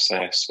wireless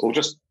access, or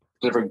just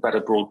delivering better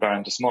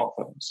broadband to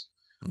smartphones.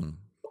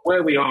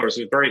 Where we are is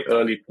a very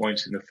early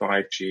point in the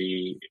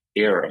 5G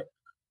era.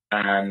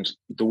 And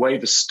the way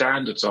the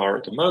standards are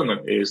at the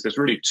moment is there's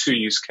really two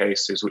use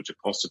cases which are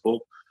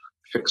possible: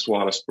 fixed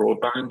wireless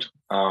broadband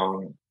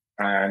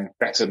and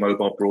better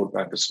mobile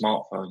broadband for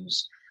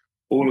smartphones.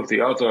 All of the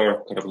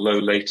other kind of low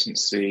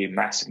latency,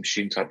 massive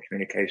machine type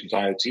communications,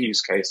 IoT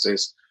use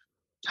cases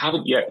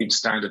haven't yet been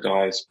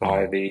standardized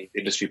by the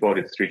industry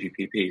body, the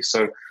 3GPP.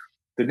 So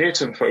the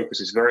near-term focus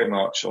is very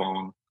much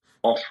on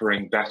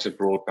offering better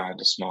broadband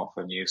to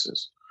smartphone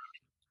users.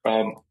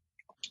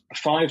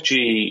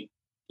 5G,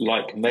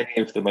 like many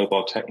of the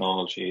mobile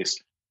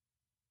technologies,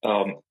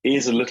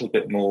 is a little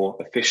bit more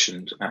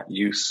efficient at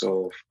use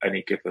of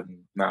any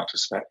given amount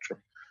of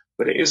spectrum.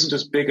 But it isn't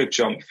as big a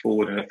jump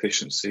forward in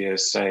efficiency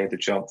as, say, the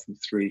jump from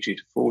 3G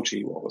to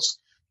 4G was.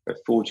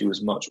 But 4G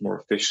was much more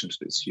efficient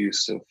at its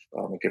use of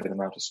a given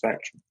amount of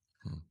spectrum.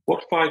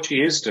 What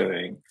 5G is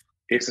doing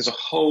is there's a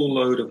whole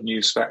load of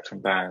new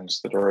spectrum bands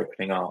that are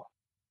opening up,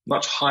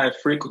 much higher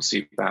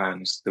frequency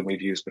bands than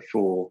we've used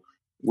before,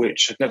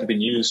 which have never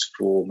been used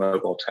for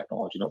mobile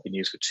technology, not been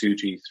used for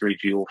 2G,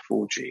 3G, or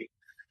 4G.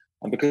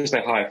 And because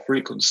they're higher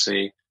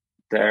frequency,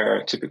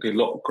 they're typically a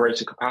lot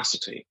greater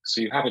capacity.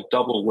 So you have a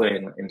double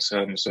win in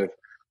terms of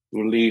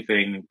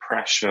relieving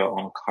pressure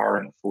on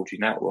current 4G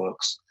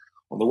networks.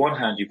 On the one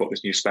hand, you've got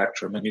this new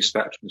spectrum, and new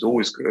spectrum is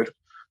always good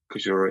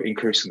because you're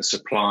increasing the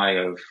supply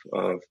of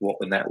what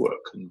the network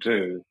can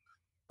do.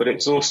 But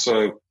it's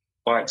also,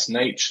 by its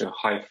nature,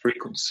 high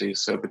frequency,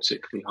 so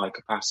particularly high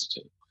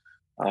capacity.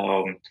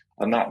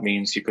 And that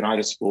means you can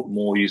either support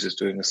more users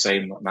doing the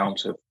same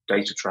amount of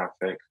data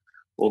traffic,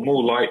 or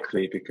more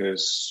likely,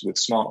 because with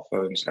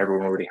smartphones,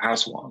 everyone already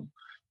has one,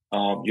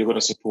 you're going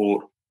to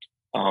support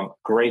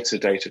greater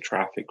data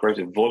traffic,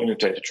 greater volume of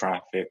data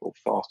traffic, or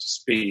faster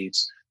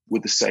speeds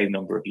with the same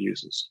number of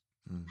users.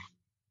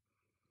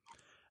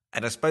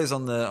 And I suppose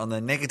on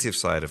the negative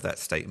side of that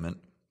statement,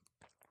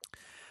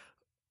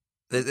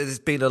 There's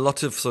been a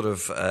lot of sort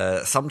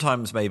of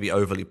sometimes maybe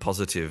overly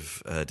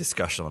positive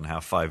discussion on how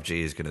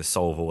 5G is going to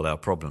solve all our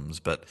problems,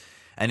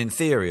 and in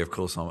theory, of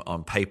course,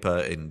 on paper,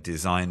 in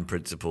design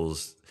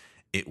principles,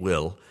 it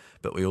will.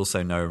 But we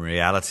also know in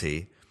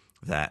reality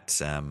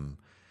that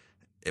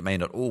it may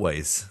not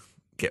always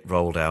get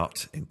rolled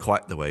out in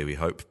quite the way we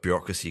hope.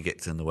 Bureaucracy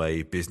gets in the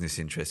way, business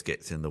interest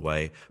gets in the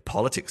way,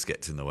 politics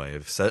gets in the way.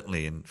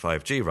 Certainly in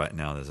 5G right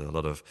now, there's a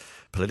lot of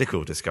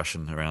political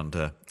discussion around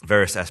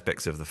various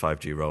aspects of the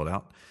 5G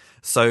rollout.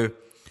 So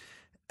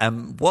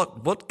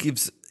what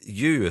gives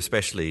you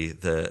especially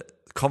the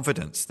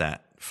confidence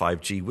that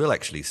 5G will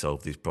actually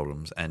solve these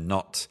problems and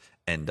not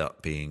end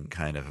up being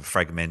kind of a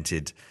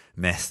fragmented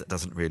mess that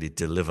doesn't really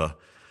deliver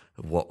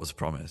what was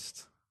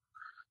promised?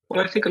 Well,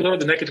 I think a lot of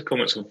the negative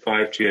comments on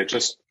 5G are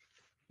just,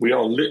 we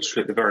are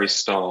literally at the very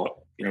start.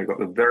 We've got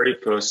the very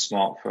first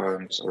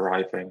smartphones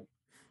arriving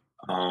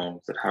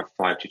that have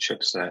 5G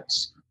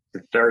chipsets,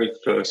 the very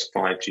first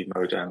 5G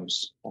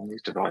modems on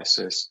these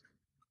devices,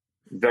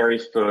 very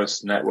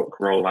first network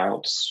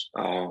rollouts,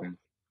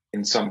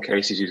 in some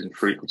cases using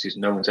frequencies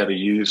no one's ever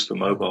used for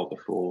mobile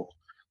before.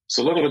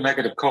 So a lot of the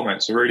negative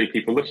comments are really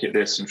people looking at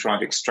this and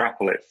trying to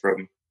extrapolate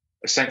from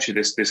essentially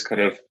this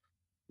kind of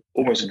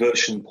almost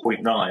version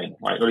 0.9,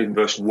 right? Not even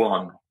version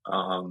 1,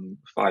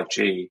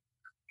 5G,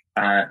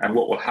 and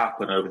what will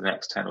happen over the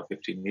next 10 or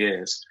 15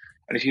 years.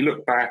 And if you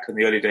look back in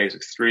the early days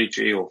of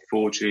 3G or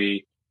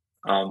 4G,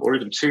 or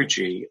even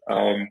 2G,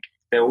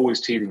 they're always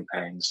teething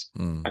pains.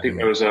 I think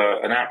there was an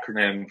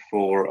acronym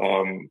for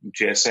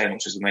GSM,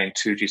 which is the main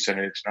 2G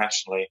sender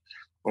internationally,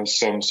 where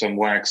some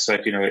wags said,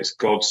 it's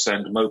God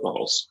send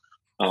mobiles,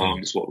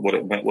 is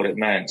what it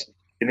meant.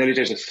 In the early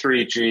days of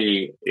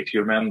 3G, if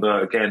you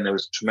remember, again, there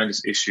was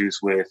tremendous issues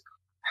with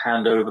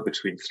handover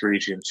between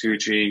 3G and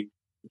 2G,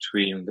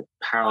 between the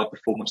power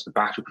performance, the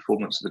battery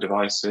performance of the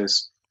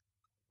devices.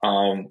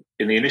 In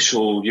the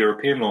initial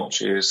European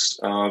launches,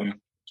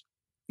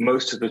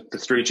 most of the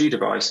 3G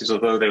devices,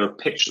 although they were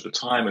pitched at the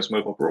time as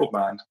mobile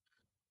broadband,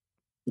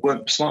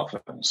 weren't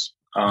smartphones.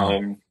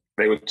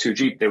 They were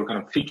 2G, they were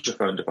kind of feature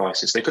phone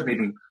devices. They couldn't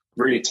even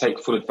really take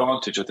full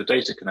advantage of the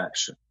data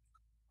connection.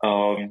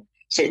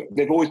 So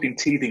there've always been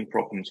teething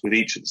problems with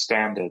each of the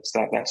standards.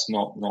 That's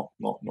not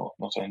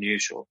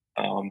unusual.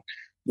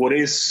 What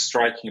is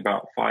striking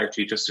about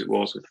 5G, just as it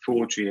was with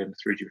 4G and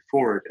 3G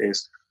before it,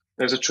 is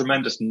there's a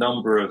tremendous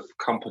number of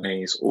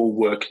companies all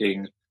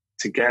working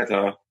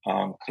together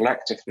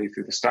collectively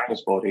through the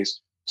standards bodies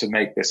to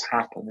make this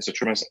happen. There's a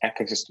tremendous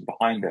ecosystem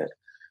behind it.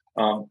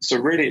 So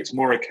really, it's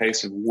more a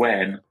case of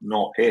when,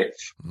 not if,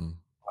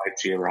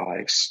 5G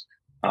arrives.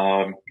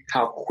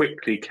 How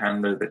quickly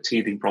can the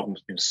teething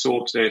problems be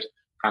sorted?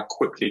 How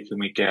quickly can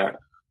we get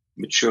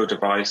mature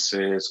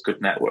devices, good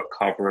network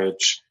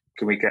coverage?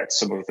 Can we get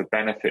some of the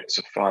benefits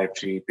of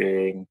 5G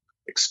being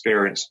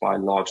experienced by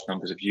large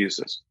numbers of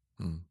users?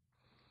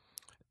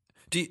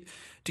 Do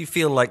you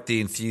feel like the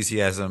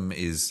enthusiasm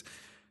is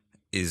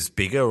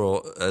bigger,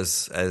 or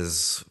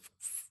as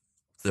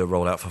the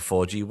rollout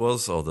for 4G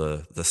was, or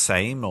the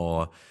same,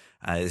 or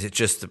is it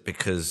just that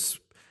because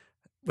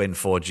when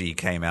 4G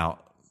came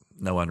out,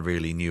 no one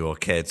really knew or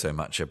cared so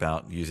much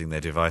about using their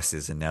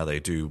devices, and now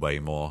they do way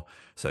more?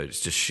 So it's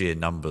just sheer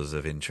numbers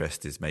of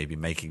interest is maybe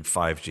making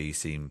 5G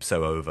seem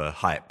so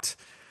overhyped,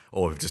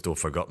 or we've just all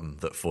forgotten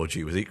that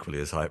 4G was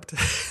equally as hyped.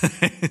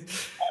 I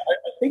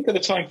think at the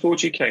time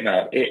 4G came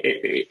out,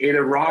 it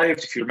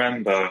arrived, if you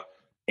remember,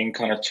 in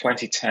kind of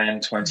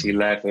 2010,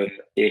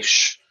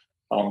 2011-ish.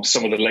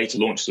 Some of the later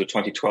launches were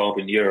 2012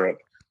 in Europe.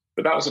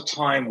 But that was a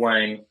time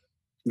when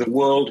the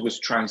world was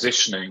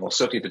transitioning, or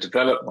certainly the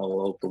developed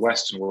world, the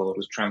Western world,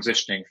 was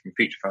transitioning from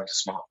feature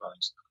phones to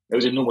smartphones. There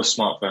was enormous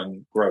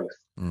smartphone growth.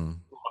 The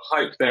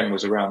hype then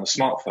was around the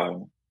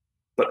smartphone,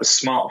 but the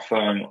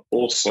smartphone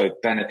also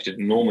benefited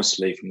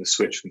enormously from the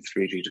switch from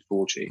 3G to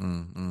 4G.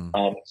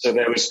 So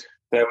there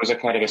was a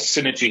kind of a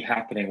synergy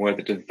happening where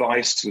the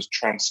device was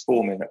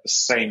transforming at the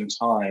same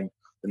time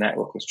the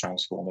network was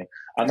transforming.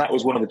 And that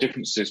was one of the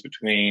differences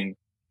between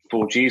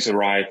 4G's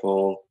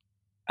arrival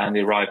and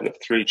the arrival of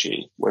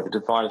 3G, where the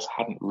device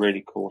hadn't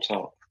really caught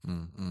up.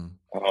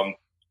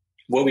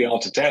 Where we are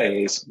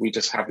today is we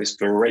just have this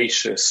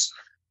voracious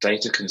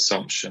data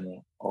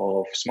consumption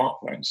of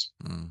smartphones.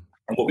 And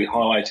what we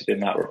highlighted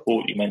in that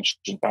report you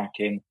mentioned back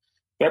in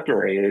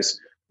February is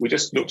we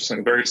just looked at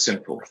something very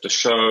simple to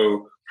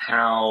show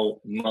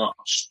how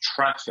much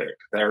traffic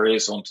there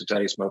is on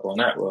today's mobile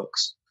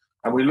networks.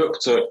 And we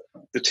looked at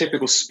the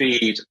typical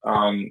speed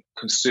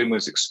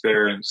consumers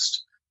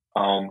experienced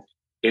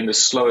in the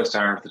slowest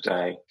hour of the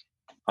day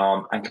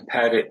and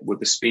compared it with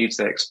the speeds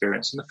they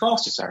experience in the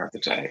fastest hour of the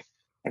day.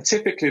 And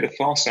typically the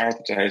fast hour of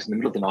the day is in the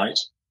middle of the night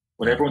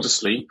when everyone's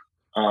asleep.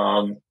 A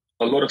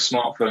lot of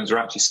smartphones are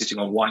actually sitting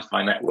on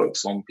Wi-Fi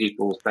networks on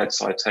people's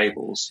bedside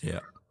tables.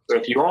 So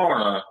if you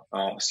are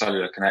on a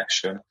cellular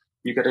connection,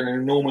 you get an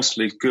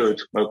enormously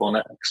good mobile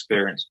network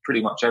experience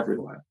pretty much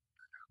everywhere.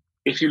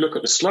 If you look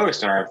at the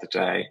slowest hour of the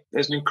day,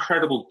 there's an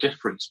incredible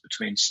difference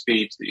between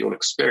speeds that you'll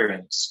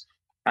experience.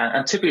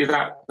 And typically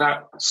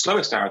that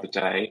slowest hour of the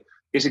day,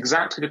 is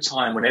exactly the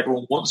time when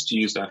everyone wants to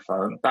use their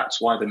phone. That's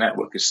why the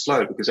network is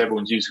slow, because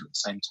everyone's using it at the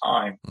same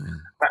time.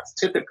 That's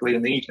typically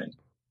in the evening.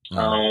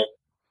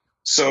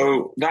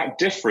 So that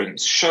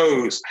difference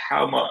shows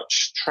how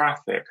much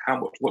traffic,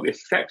 what the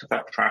effect of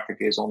that traffic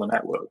is on the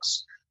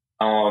networks.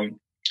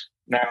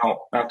 Now,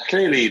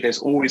 clearly, there's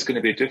always going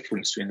to be a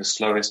difference between the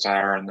slowest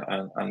hour and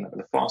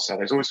the fast hour.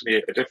 There's always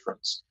going to be a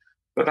difference.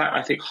 But that,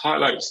 I think,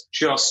 highlights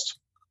just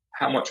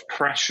how much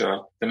pressure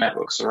the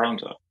networks are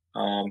under.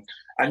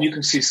 And you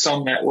can see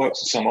some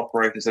networks and some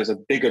operators, there's a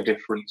bigger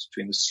difference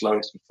between the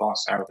slowest and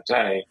fast hour of the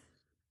day,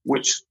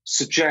 which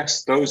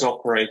suggests those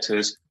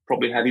operators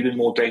probably have even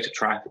more data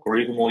traffic or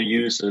even more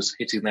users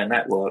hitting their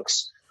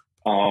networks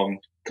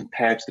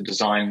compared to the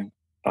design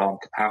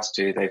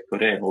capacity they've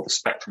put in or the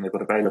spectrum they've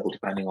got available,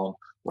 depending on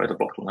where the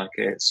bottleneck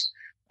is.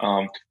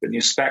 The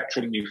new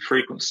spectrum, new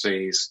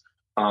frequencies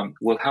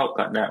will help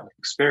that network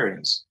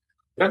experience.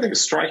 What I think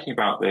is striking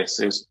about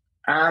this is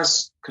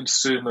as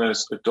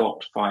consumers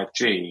adopt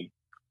 5G,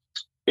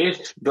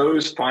 if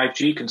those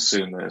 5G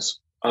consumers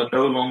are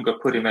no longer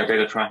putting their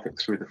data traffic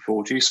through the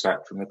 4G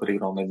spectrum, they're putting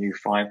it on the new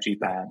 5G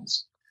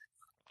bands,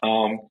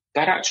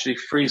 that actually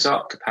frees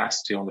up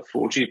capacity on the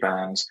 4G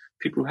bands.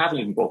 People who haven't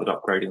even bothered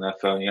upgrading their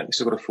phone yet, they've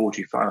still got a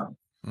 4G phone.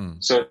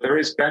 So there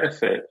is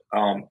benefit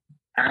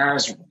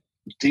as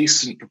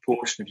decent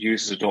proportion of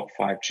users adopt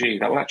 5G.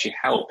 That will actually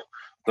help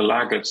the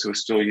laggards who are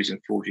still using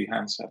 4G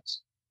handsets.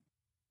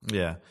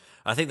 Yeah,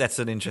 I think that's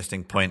an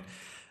interesting point.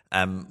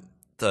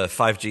 The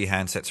 5G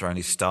handsets are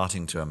only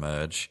starting to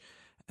emerge,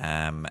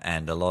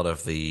 and a lot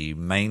of the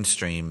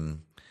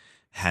mainstream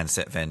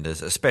handset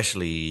vendors,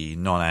 especially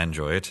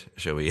non-Android,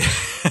 shall we?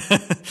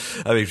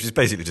 I mean, it's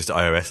basically just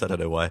iOS. I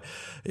don't know why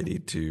you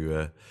need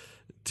to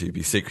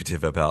be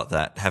secretive about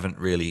that. Haven't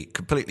really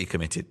completely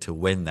committed to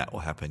when that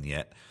will happen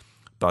yet.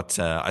 But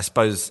I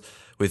suppose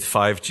with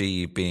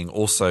 5G being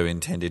also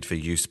intended for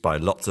use by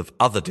lots of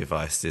other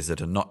devices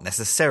that are not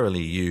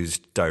necessarily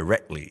used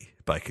directly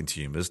by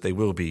consumers, they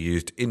will be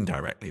used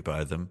indirectly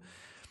by them.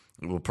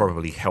 It will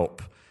probably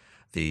help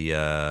the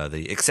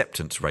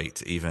acceptance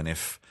rate, even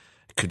if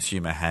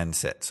consumer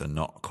handsets are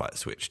not quite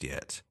switched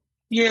yet.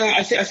 Yeah,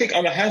 I think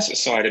on the handset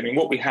side, I mean,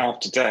 what we have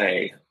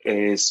today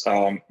is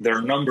there are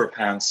a number of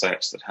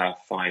handsets that have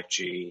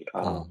 5G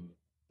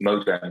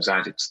modems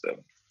added to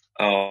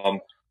them.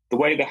 The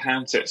way the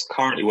handsets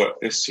currently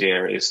work this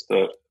year is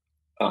that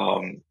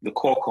the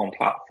Qualcomm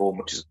platform,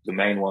 which is the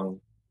main one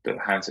that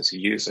handsets are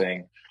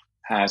using,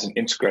 has an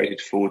integrated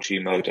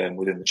 4G modem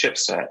within the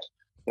chipset.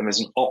 And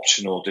there's an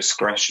optional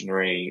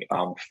discretionary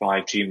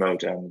 5G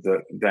modem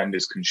that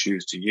vendors can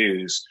choose to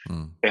use.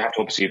 They have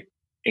to obviously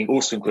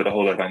also include a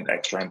whole lot of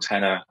extra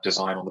antenna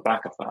design on the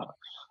back of that.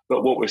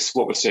 But what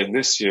we're seeing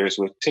this year is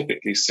we're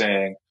typically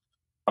seeing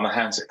a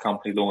handset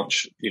company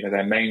launch,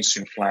 their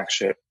mainstream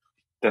flagship,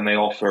 then they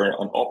offer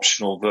an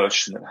optional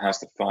version that has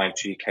the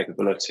 5G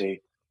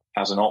capability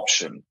as an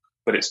option,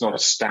 but it's not a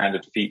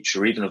standard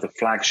feature even of the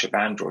flagship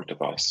Android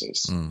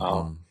devices.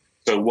 So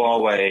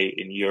Huawei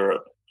in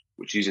Europe,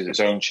 which uses its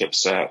own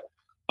chipset,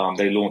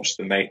 they launched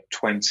the Mate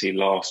 20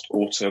 last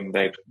autumn.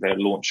 They're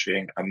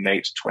launching a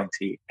Mate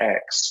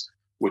 20X,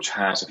 which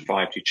has a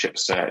 5G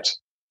chipset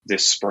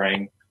this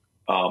spring.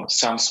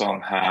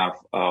 Samsung have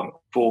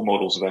 4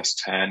 models of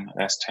S10,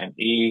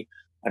 S10e,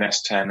 an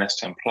S10,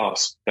 S10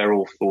 Plus. They're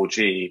all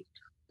 4G.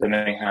 Then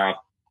they have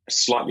a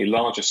slightly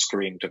larger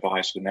screen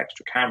device with an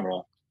extra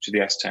camera to the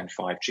S10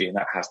 5G, and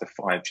that has the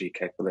 5G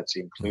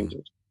capability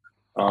included.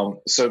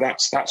 So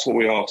that's what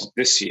we are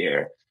this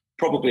year.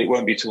 Probably it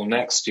won't be till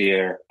next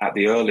year at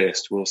the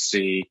earliest we'll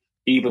see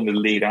even the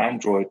lead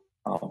Android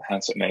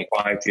handset make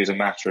 5G as a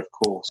matter of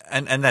course.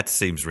 And that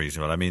seems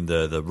reasonable. I mean,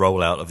 the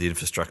rollout of the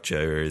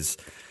infrastructure is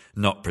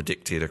not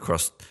predicted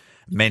across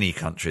many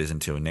countries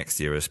until next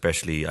year,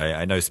 especially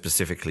I know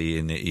specifically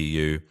in the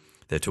EU,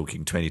 they're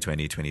talking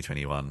 2020,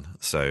 2021.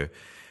 So,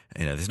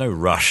 there's no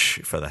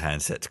rush for the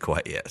handset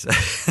quite yet.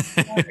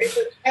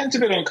 It depends a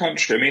bit on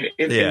country. I mean,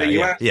 in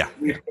the US,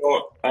 we've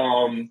got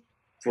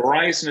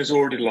Verizon is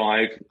already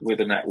live with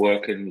a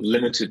network in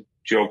limited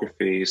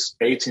geographies.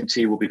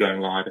 AT&T will be going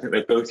live. I think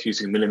they're both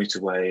using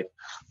millimeter wave,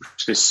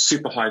 which is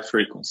super high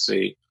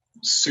frequency,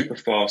 super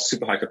fast,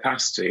 super high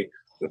capacity,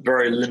 but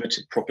very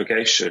limited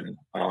propagation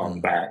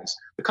bands.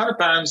 The kind of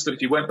bands that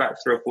if you went back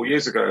 3 or 4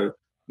 years ago,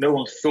 no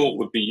one thought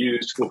would be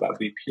used, thought that would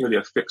be purely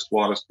a fixed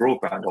wireless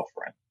broadband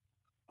offering.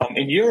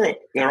 In Europe,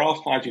 there are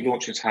 5G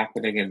launches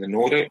happening in the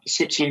Nordic.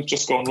 Switzerland's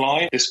just gone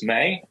live this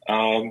May.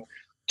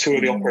 2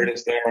 of the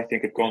operators there, I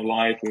think, have gone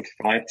live with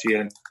 5G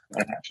and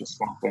actual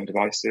smartphone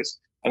devices.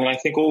 And then I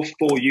think all 4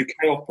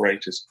 UK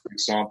operators, for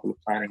example, are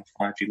planning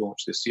a 5G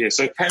launch this year.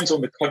 So it depends on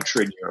the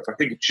country in Europe. I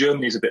think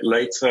Germany is a bit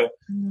later,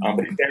 but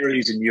it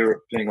varies in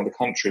Europe depending on the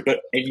country.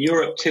 But in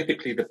Europe,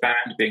 typically the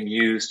band being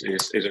used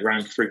is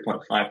around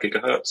 3.5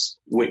 gigahertz,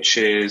 which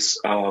is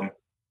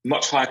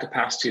much higher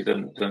capacity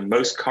than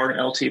most current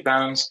LTE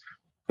bands,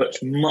 but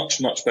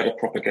much, much better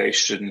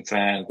propagation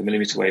than the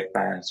millimeter wave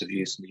bands have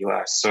used in the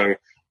US. So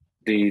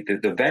the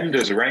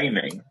vendors are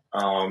aiming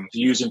to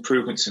use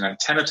improvements in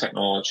antenna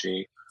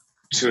technology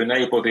to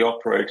enable the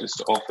operators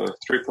to offer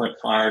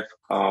 3.5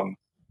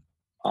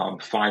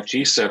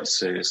 5G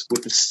services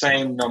with the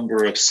same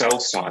number of cell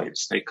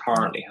sites they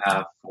currently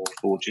have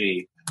for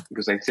 4G,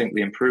 because they think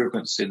the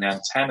improvements in the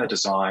antenna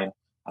design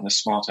and the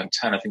smart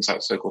antenna, things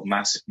like so-called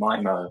massive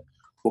MIMO,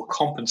 will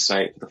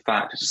compensate for the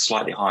fact it's a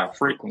slightly higher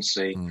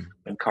frequency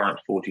than current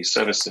 4G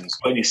services.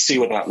 When you see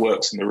what that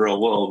works in the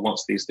real world,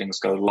 once these things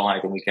go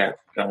live and we get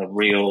kind of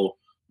real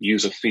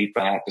user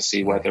feedback to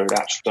see whether it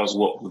actually does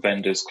what the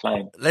vendors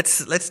claim.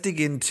 Let's dig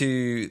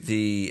into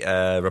the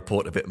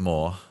report a bit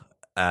more.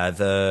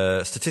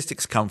 The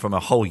statistics come from a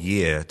whole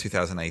year,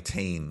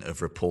 2018,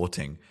 of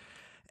reporting.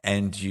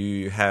 And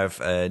you have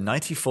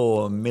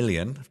 94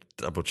 million,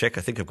 double check,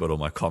 I think I've got all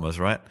my commas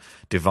right,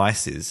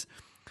 devices,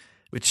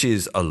 which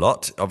is a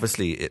lot.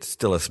 Obviously, it's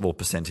still a small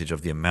percentage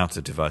of the amount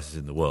of devices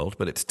in the world,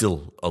 but it's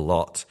still a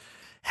lot.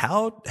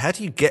 How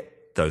do you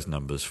get those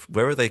numbers?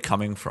 Where are they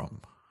coming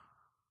from?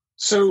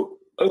 So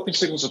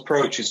OpenSignal's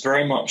approach is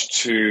very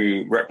much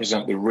to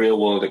represent the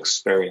real-world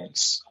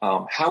experience.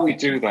 How we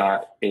do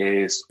that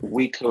is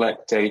we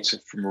collect data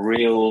from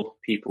real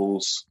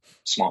people's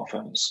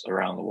smartphones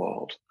around the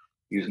world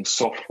using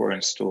software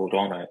installed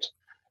on it.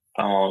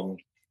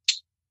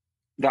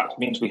 That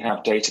means we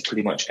have data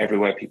pretty much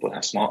everywhere people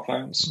have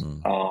smartphones.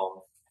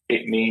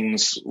 It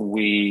means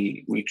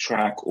we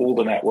track all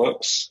the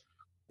networks,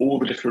 all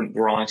the different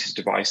varieties of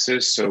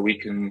devices, so we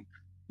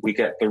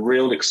get the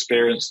real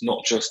experience,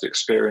 not just the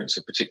experience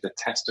of particular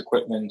test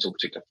equipment or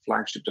particular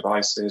flagship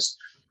devices.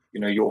 You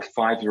know, your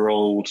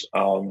 5-year-old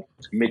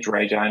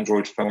mid-range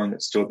Android phone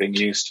that's still being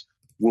used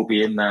will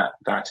be in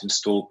that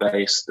installed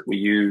base that we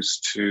use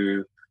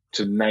to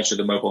measure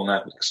the mobile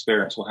network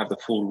experience. We'll have the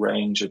full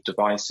range of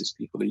devices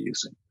people are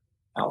using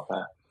out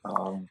there.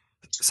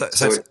 So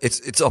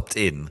it's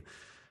opt-in.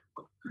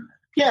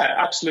 Yeah,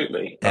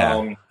 absolutely.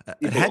 Yeah.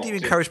 How do you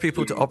encourage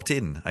people to opt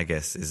in, I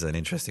guess, is an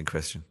interesting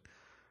question.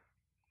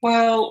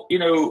 Well, you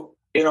know,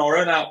 in our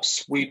own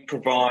apps, we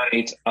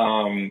provide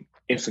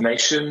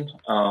information.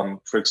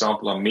 For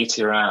example, our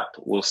Meteor app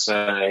will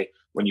say,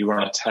 when you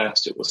run a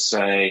test, it will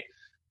say,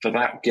 for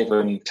that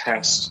given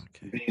test,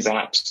 these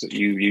apps that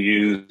you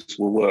use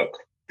will work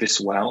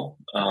this well.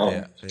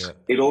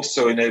 It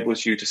also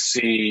enables you to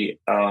see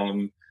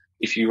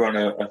if you run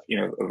a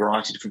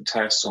variety of different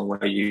tests on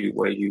where you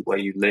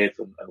live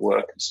and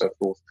work and so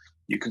forth.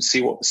 You can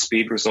see what the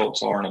speed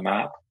results are on a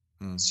map.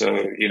 So,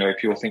 you know,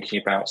 if you're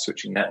thinking about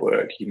switching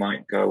network, you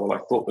might go, well, I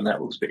thought the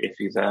network was a bit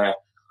iffy there.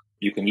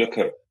 You can look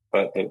at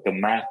the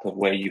map of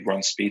where you've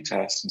run speed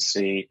tests and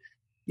see,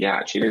 yeah,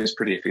 actually it is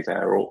pretty iffy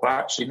there. Or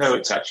actually, no,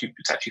 it's actually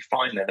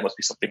fine there. There must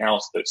be something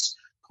else that's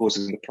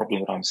causing the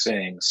problem that I'm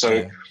seeing.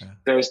 So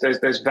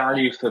there's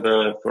value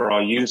for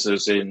our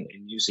users in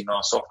using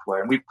our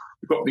software. And we've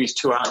got these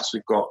two apps.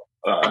 We've got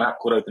an app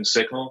called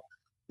OpenSignal,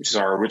 which is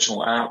our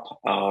original app,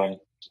 a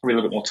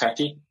little bit more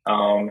techy.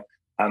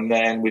 And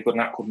then we've got an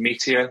app called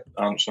Meteor,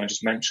 which I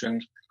just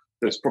mentioned,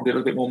 that's probably a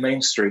little bit more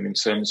mainstream in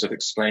terms of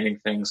explaining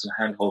things and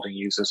hand-holding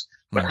users,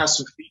 but has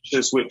some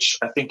features which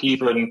I think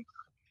even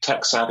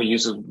tech-savvy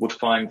users would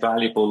find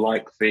valuable,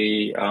 like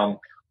the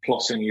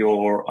plotting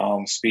your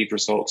speed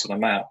results on a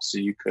map, so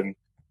you can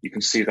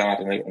see that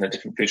in a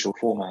different visual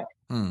format.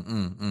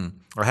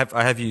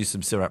 I have used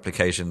some similar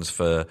applications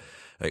for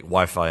like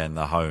Wi-Fi in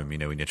the home, you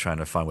know, when you're trying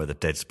to find where the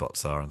dead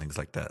spots are and things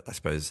like that. I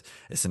suppose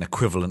it's an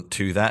equivalent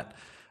to that.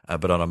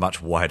 But on a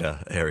much wider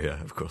area,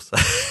 of course.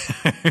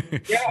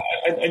 Yeah,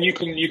 and you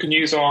can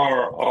use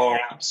our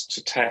apps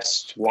to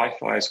test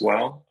Wi-Fi as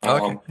well.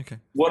 Okay.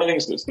 One of the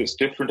things that's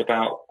different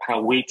about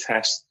how we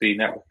test the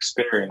network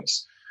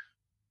experience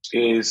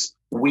is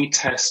we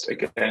test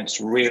against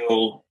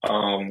real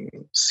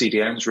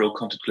CDNs, real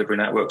content delivery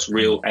networks,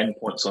 real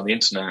endpoints on the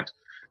internet,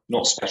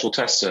 not special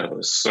test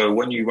servers. So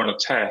when you run a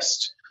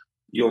test,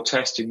 you're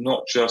testing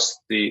not just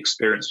the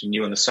experience from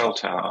you and the cell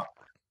tower,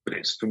 but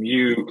it's from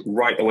you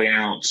right the way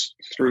out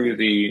through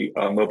the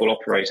mobile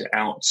operator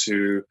out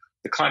to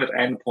the kind of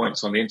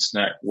endpoints on the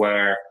internet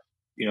where,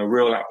 you know,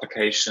 real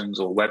applications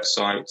or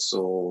websites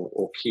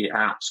or key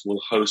apps will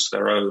host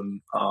their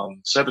own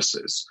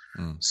services.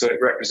 So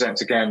it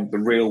represents, again, the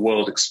real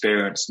world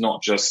experience,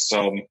 not just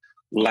some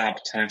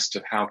lab test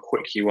of how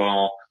quick you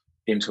are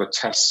into a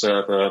test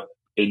server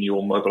in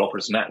your mobile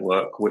operator's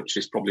network, which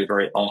is probably a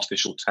very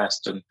artificial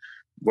test and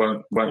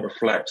won't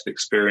reflect the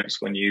experience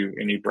when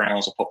you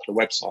browse a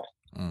popular website.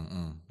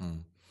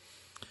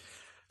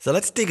 So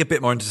let's dig a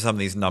bit more into some of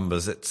these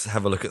numbers. Let's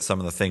have a look at some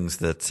of the things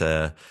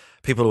that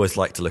people always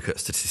like to look at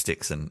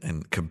statistics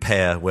and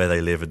compare where they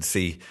live and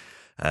see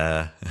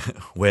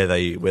where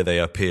they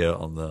appear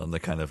on the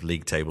kind of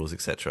league tables,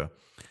 etc.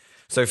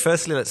 So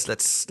firstly,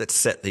 let's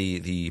set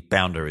the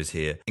boundaries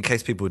here. In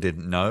case people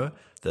didn't know,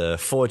 the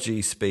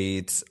 4G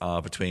speeds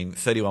are between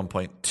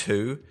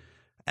 31.2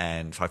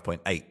 and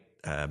 5.8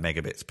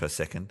 megabits per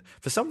second.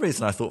 For some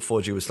reason, I thought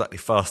 4G was slightly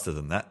faster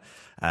than that.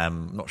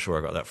 Not sure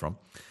where I got that from.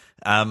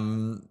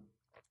 And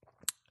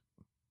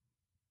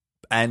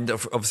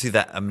obviously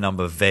that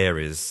number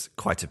varies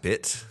quite a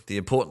bit. The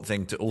important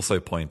thing to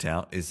also point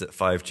out is that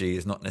 5G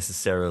is not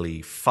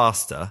necessarily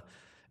faster.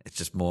 It's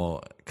just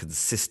more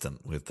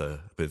consistent with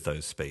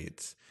those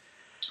speeds.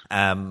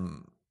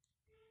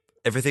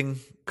 Everything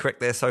correct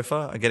there so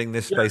far? I'm getting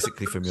this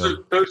basically from your...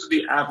 So those are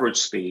the average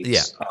speeds.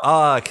 Yeah.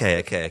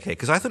 Okay.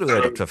 Because I thought it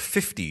went up to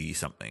 50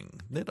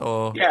 something.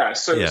 Or yeah.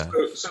 So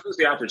those are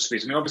the average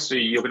speeds. I mean,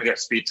 obviously, you're going to get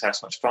speed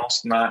tests much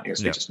faster than that. Your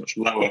speed tests much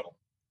lower.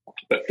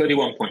 But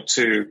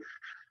 31.2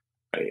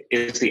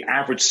 is the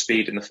average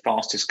speed in the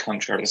fastest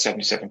country out of the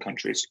 77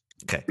 countries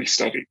we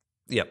studied.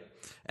 Yep.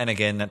 And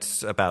again,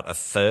 that's about a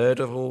third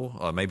of all,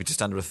 or maybe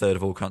just under a third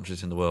of all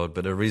countries in the world,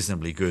 but a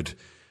reasonably good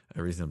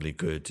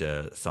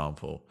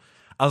sample.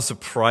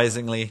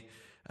 Unsurprisingly,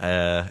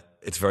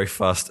 it's very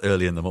fast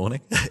early in the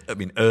morning. I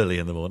mean, early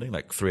in the morning,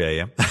 like 3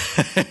 a.m.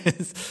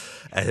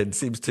 And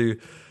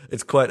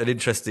it's quite an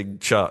interesting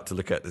chart to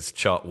look at, this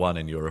chart 1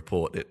 in your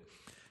report. It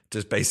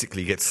just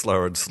basically gets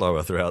slower and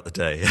slower throughout the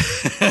day.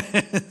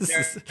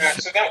 So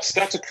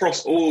that's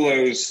across all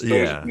those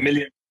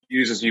million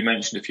users you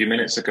mentioned a few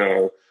minutes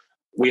ago.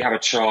 We have a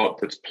chart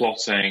that's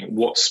plotting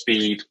what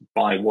speed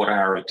by what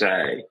hour a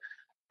day.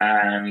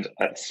 And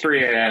at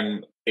 3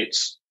 a.m.,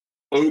 it's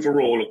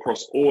overall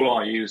across all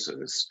our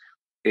users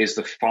is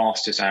the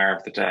fastest hour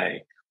of the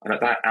day. And at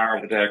that hour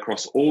of the day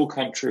across all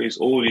countries,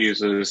 all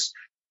users,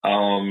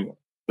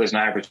 there's an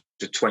average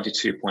of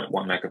 22.1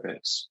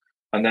 megabits.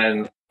 And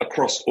then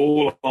across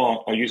all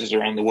our users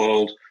around the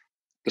world,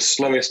 the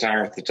slowest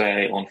hour of the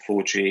day on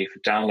 4G for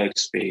download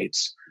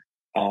speeds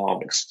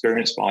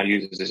experienced by our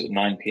users is at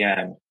 9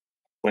 p.m.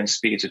 when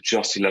speeds are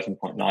just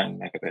 11.9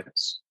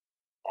 megabits.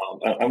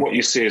 And what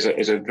you see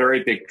is a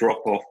very big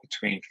drop-off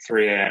between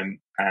 3 a.m.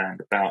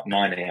 and about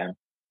 9 a.m.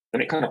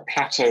 Then it kind of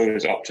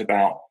plateaus up to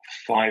about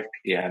 5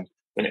 p.m.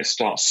 when it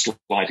starts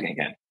sliding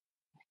again.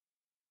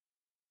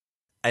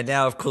 And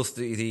now, of course,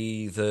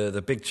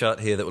 the big chart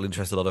here that will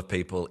interest a lot of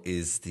people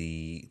is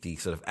the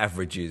sort of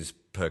averages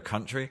per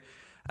country.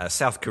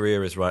 South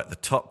Korea is right at the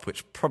top,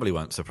 which probably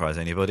won't surprise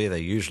anybody. They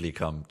usually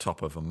come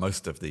top of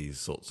most of these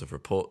sorts of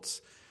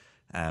reports.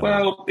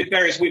 Well, it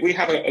varies. We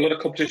have a lot of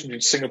competition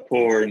in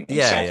Singapore and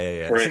South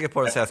Korea.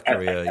 Singapore and South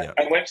Korea,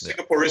 And when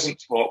Singapore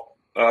isn't top,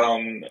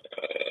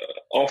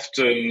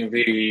 often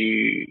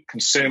the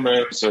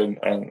consumers and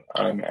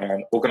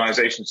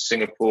organizations in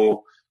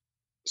Singapore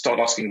start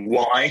asking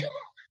why,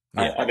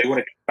 and they want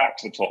to get back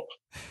to the top.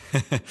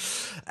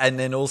 And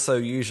then also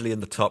usually in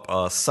the top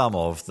are some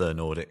of the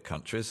Nordic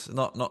countries,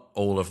 not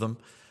all of them.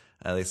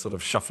 They sort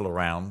of shuffle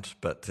around,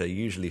 but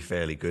usually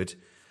fairly good.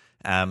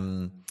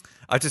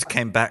 I just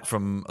came back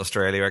from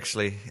Australia,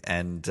 actually,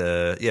 and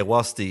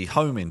whilst the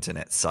home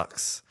internet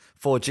sucks,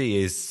 4G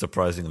is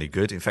surprisingly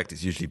good. In fact,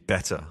 it's usually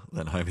better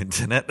than home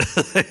internet,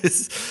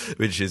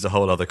 which is a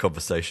whole other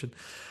conversation.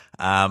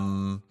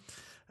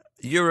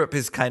 Europe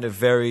is kind of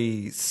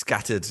very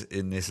scattered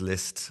in this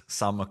list.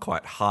 Some are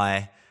quite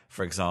high.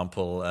 For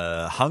example,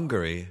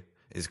 Hungary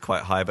is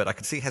quite high, but I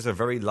can see it has a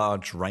very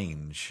large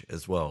range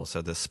as well.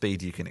 So the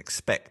speed you can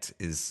expect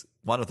is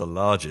one of the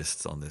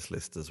largest on this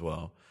list as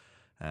well.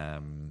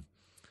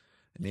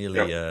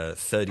 Nearly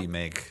 30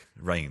 meg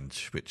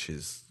range, which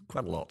is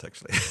quite a lot,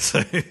 actually.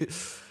 So,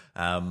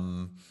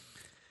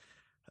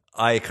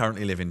 I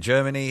currently live in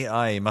Germany.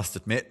 I must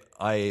admit,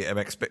 I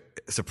am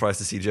surprised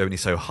to see Germany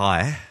so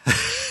high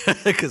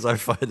because I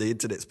find the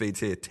internet speeds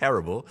here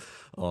terrible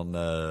on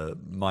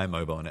my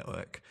mobile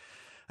network.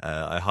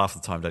 I half the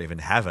time don't even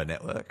have a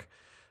network,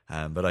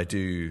 but I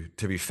do.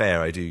 To be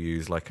fair, I do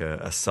use like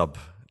a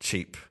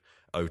sub-cheap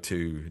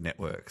O2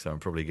 network, so I'm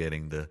probably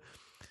getting the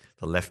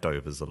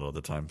leftovers a lot of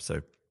the time,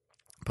 so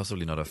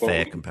possibly not a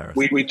fair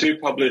comparison. We do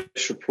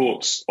publish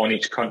reports on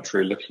each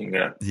country looking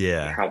at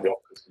how the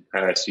offers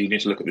compare. So you need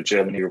to look at the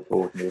Germany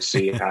report and you'll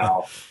see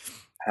how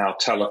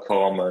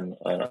Telecom and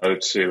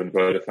O2 and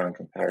Vodafone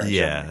compare.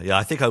 Yeah,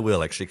 I think I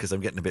will, actually, because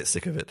I'm getting a bit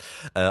sick of it.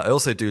 I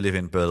also do live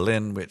in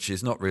Berlin, which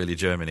is not really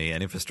Germany,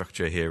 and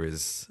infrastructure here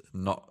is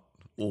not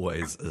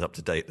always as up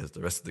to date as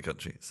the rest of the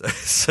country.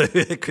 So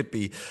it could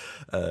be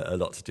a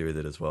lot to do with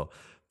it as well.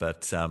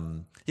 But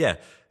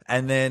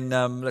and then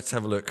let's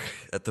have a look.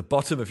 At the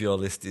bottom of your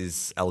list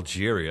is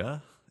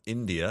Algeria,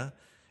 India.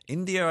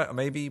 India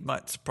maybe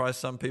might surprise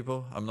some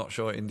people. I'm not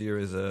sure. India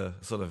is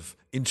sort of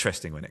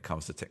interesting when it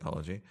comes to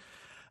technology.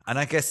 And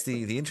I guess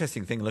the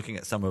interesting thing looking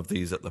at some of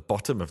these at the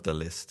bottom of the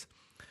list,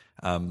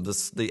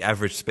 the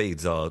average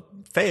speeds are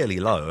fairly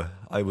low.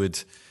 I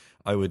would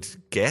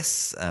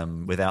guess,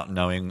 without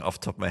knowing off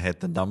the top of my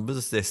head the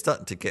numbers, they're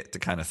starting to get to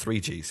kind of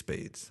 3G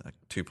speeds, like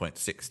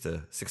 2.6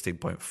 to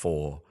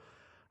 16.4.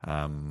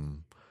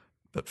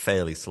 But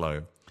fairly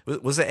slow.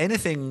 Was there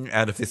anything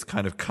out of this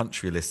kind of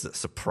country list that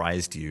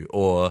surprised you,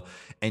 or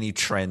any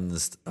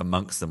trends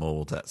amongst them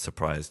all that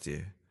surprised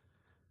you?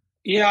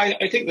 Yeah,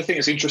 I think the thing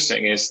that's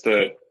interesting is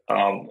that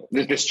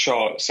this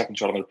chart, second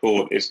chart on the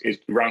report, is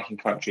ranking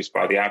countries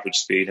by the average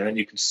speed, and then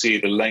you can see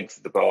the length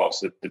of the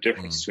bars, the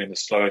difference between the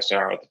slowest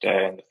hour of the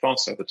day and the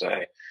fastest hour of the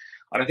day.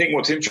 And I think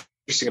what's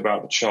interesting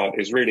about the chart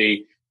is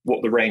really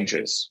what the range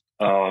is.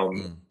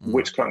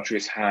 Which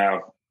countries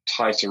have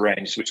tighter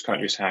ranges, which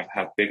countries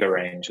have bigger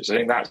ranges. I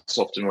think that's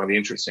often one of the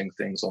interesting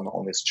things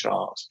on this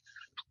chart.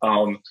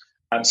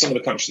 And some of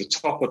the countries at the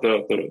top of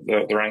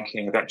the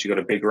ranking have actually got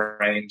a big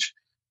range.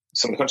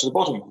 Some of the countries at the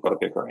bottom have got a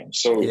big range.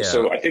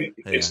 So I think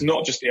it's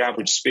not just the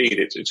average speed;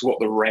 it's what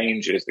the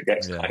range is that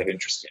gets kind of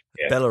interesting.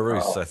 Yeah.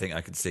 Belarus, I think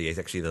I could see, is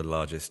actually the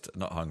largest,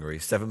 not Hungary,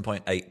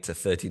 7.8 to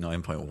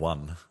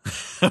 39.1.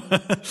 I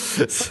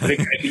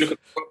think if you look at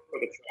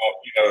the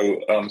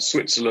chart,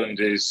 Switzerland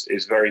is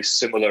very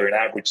similar in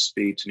average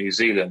speed to New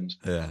Zealand.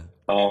 Yeah.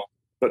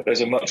 But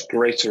there's a much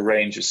greater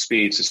range of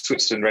speeds. So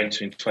Switzerland ranges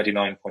between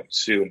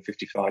 29.2 and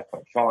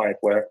 55.5,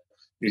 where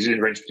New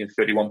Zealand ranges between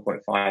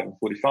 31.5 and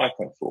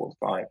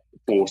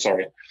 45.4.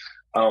 Sorry.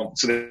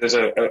 So there's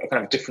a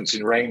kind of difference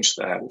in range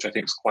there, which I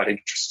think is quite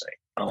interesting.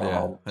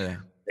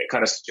 It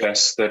kind of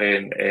suggests that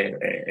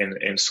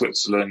in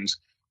Switzerland,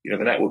 the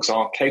networks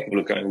are capable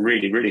of going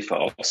really, really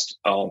fast.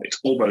 It's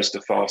almost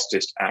the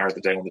fastest hour of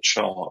the day on the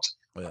chart.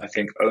 Yeah. I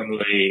think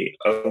only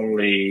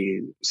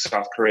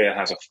South Korea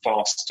has a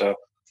fastest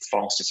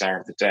hour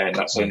of the day, and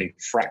that's only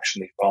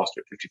fractionally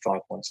faster at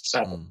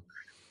 55.7.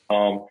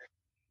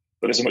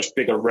 But there's a much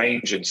bigger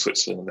range in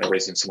Switzerland than there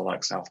is in someone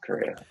like South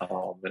Korea.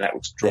 The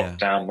networks drop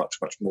down much,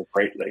 much more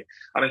greatly.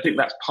 And I think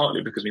that's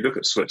partly because when you look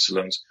at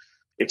Switzerland,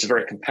 it's a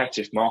very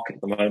competitive market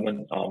at the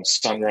moment.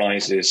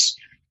 Sunrise is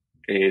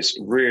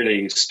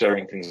really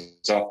stirring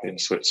things up in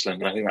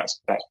Switzerland. And I think that's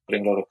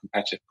putting a lot of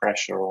competitive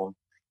pressure on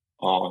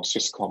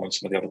Swisscom and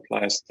some of the other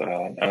players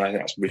there. And I think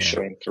that's really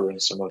showing through in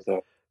some of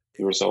the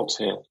results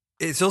here.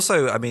 It's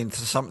also,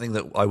 something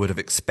that I would have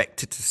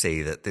expected to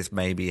see, that this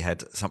maybe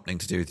had something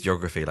to do with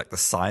geography, like the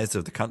size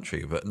of the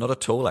country, but not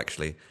at all,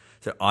 actually.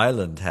 So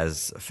Ireland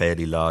has a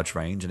fairly large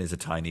range and is a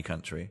tiny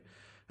country.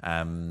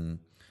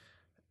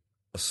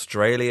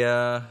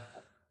 Australia,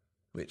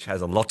 which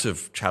has a lot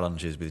of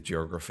challenges with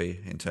geography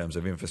in terms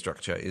of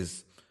infrastructure,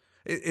 it's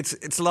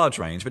a large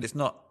range, but it's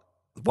not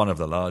one of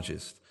the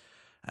largest.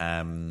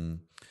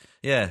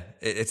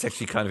 It's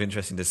actually kind of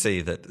interesting to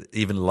see that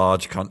even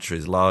large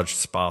countries, large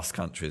sparse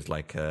countries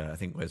like I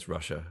think where's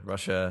Russia?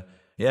 Russia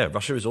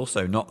is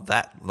also not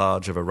that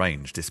large of a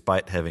range,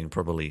 despite having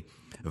probably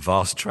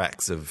vast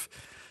tracts of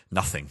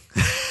nothing.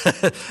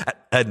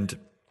 And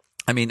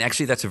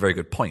actually that's a very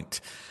good point.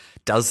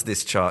 Does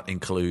this chart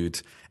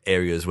include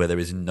areas where there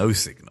is no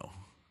signal?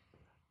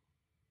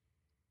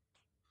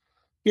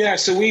 Yeah,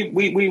 so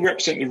we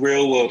represent the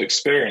real world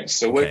experience.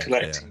 So we're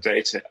collecting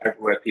data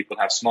everywhere people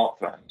have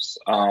smartphones.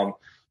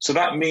 So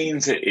that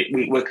means that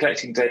we're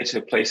collecting data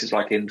at places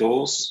like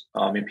indoors,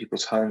 in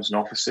people's homes and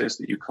offices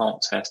that you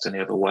can't test any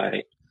other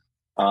way.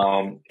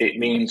 It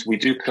means we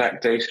do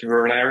collect data in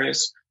rural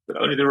areas, but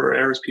only the rural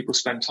areas people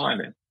spend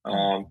time in.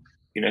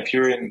 If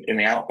you're in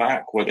the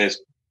outback where there's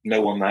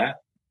no one there,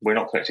 we're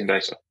not collecting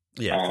data.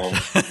 Yeah.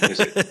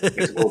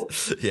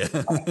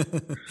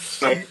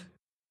 So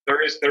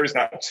there is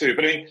that too.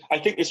 But I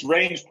think this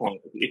range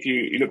point, if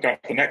you look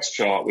at the next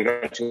chart, we've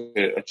actually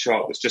a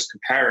chart that's just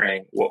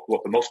comparing what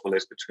the multiple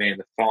is between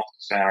the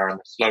fastest hour and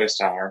the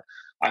slowest hour.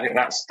 I think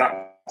that's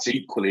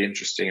equally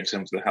interesting in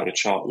terms of how the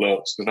chart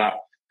looks, because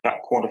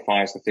that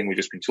quantifies the thing we've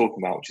just been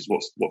talking about, which is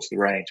what's the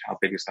range? How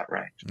big is that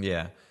range?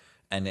 Yeah.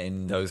 And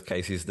in those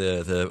cases,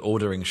 the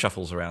ordering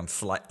shuffles around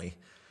slightly.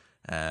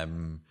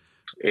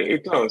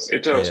 It does.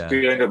 Yeah.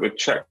 We end up with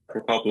Czech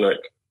Republic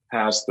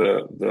has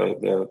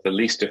the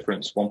least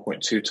difference,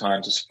 1.2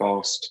 times as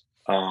fast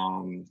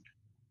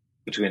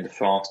between the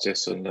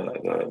fastest and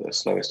the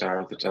slowest hour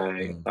of the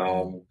day.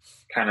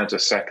 Canada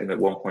second at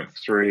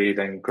 1.3,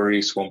 then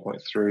Greece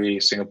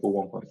 1.3,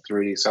 Singapore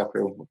 1.3, South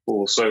Korea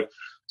 1.4. So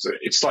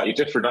it's slightly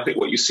different. I think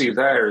what you see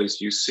there is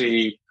you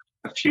see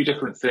a few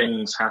different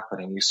things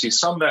happening. You see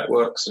some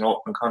networks in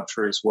often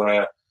countries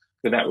where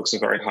the networks are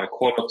very high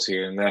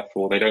quality and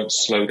therefore they don't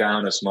slow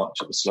down as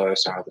much at the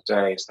slowest hour of the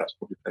day. So that's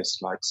probably places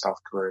like South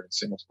Korea and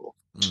Singapore.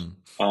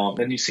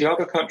 Then you see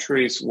other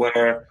countries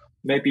where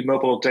maybe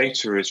mobile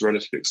data is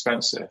relatively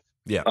expensive.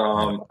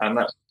 And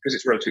that's because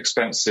it's relatively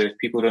expensive.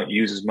 People don't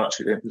use as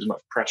much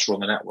pressure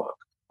on the network.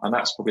 And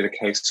that's probably the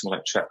case somewhere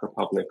like Czech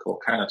Republic or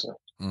Canada,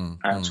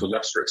 and to a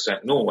lesser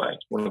extent, Norway.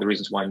 One of the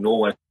reasons why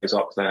Norway is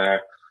up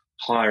there,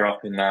 higher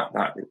up in that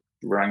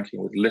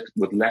ranking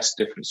with less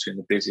difference between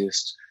the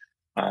busiest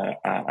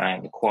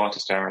and the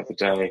quietest hour of the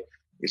day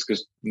is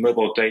because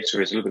mobile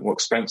data is a little bit more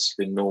expensive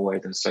in Norway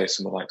than, say,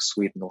 somewhere like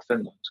Sweden or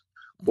Finland.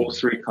 All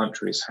three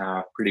countries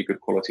have pretty good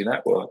quality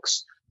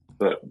networks,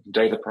 but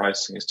data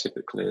pricing is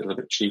typically a little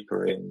bit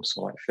cheaper in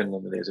somewhere like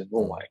Finland than it is in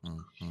Norway.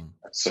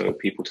 So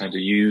people tend to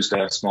use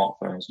their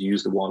smartphones,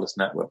 use the wireless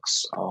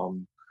networks,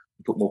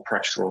 put more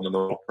pressure on the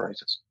mobile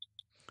operators.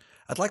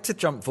 I'd like to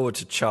jump forward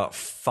to chart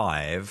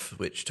 5,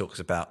 which talks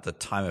about the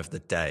time of the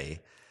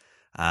day.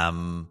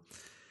 And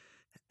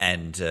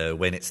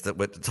when it's the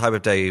time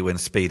of day when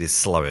speed is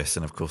slowest,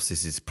 and of course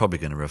this is probably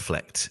going to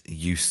reflect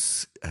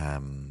use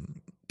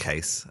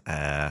case.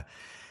 And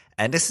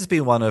this has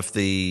been one of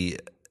the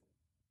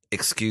one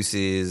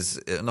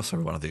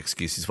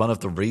of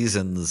the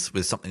reasons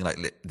with something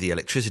like the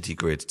electricity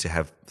grid to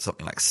have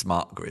something like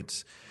smart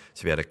grids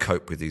to be able to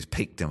cope with these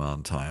peak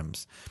demand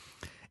times.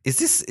 Is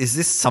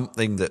this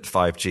something that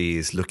 5G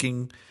is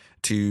looking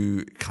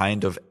to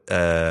kind of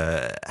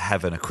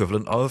have an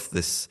equivalent of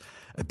this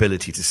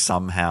ability to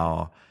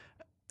somehow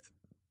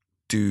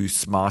do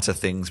smarter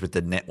things with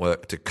the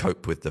network to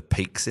cope with the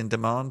peaks in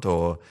demand?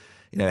 Or,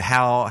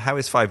 how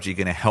is 5G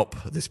going to help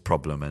this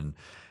problem?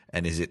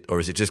 And is it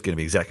just going to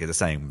be exactly the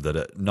same, that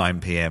at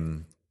 9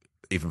 p.m.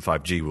 even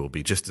 5G will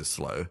be just as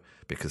slow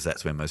because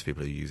that's when most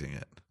people are using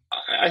it?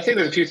 I think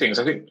there's a few things.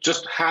 I think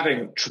just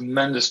having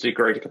tremendously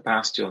greater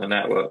capacity on the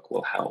network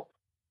will help.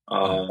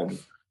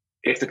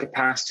 If the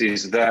capacity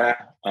is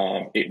there,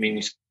 it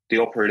means the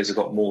operators have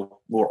got more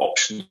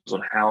options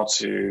on how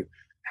to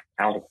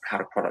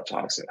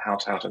productize it, how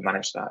to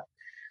manage that.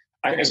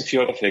 I think there's a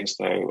few other things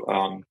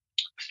though.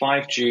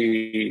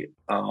 5G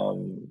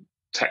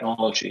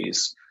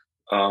technologies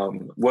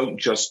won't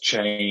just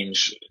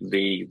change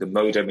the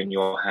modem in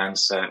your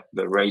handset,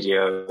 the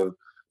radio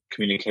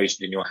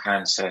communication in your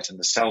handset, and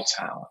the cell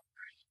tower.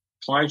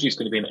 5G is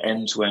going to be an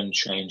end-to-end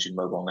change in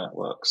mobile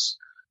networks.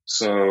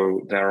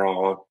 So there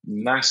are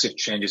massive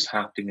changes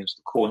happening into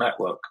the core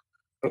network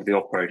of the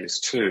operators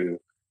too,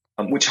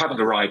 which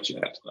haven't arrived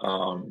yet.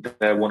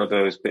 They're one of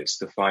those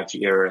bits of the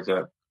 5G era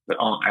that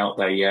aren't out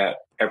there yet.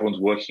 Everyone's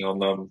working on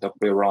them. They'll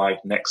be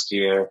arrived next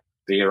year,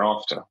 the year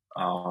after.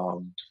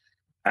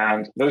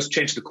 And those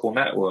changes to the core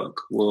network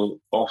will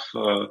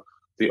offer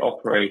the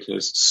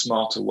operators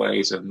smarter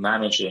ways of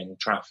managing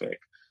traffic,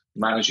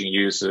 managing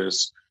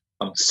users,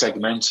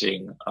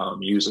 segmenting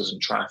users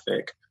and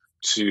traffic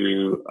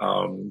to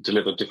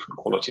deliver different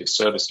quality of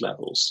service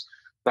levels.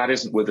 That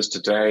isn't with us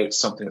today. It's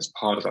something that's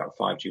part of our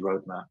 5G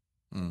roadmap.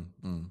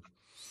 Mm-hmm.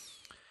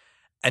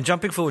 And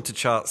jumping forward to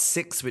chart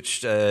 6,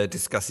 which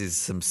discusses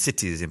some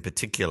cities in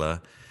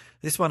particular.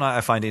 This one I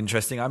find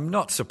interesting. I'm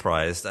not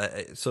surprised.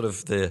 Sort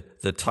of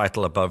the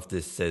title above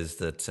this says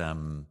that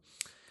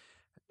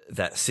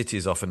that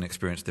cities often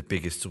experience the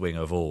biggest swing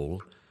of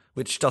all,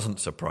 which doesn't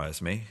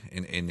surprise me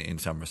in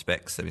some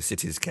respects. I mean,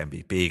 cities can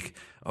be big.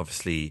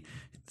 Obviously,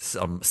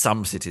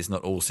 some cities,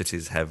 not all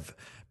cities, have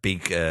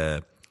big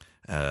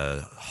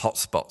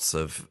hotspots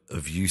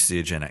of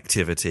usage and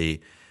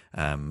activity,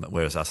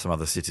 whereas some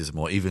other cities are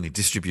more evenly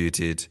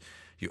distributed.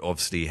 You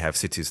obviously have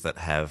cities that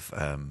have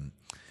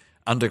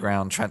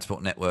underground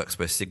transport networks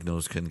where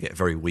signals can get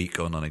very weak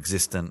or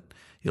non-existent.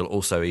 You'll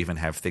also even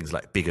have things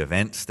like big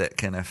events that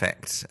can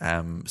affect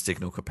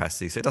signal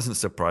capacity. So it doesn't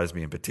surprise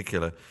me in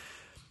particular.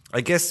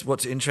 I guess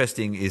what's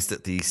interesting is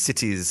that the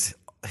cities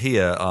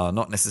here are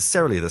not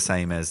necessarily the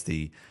same as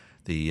the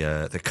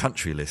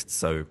country list.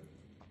 So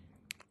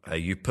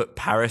you put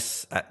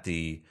Paris at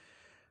the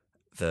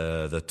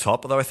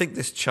top, although I think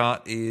this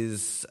chart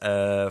is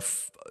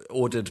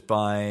ordered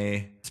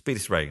by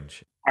speedest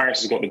range.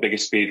 Paris has got the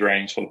biggest speed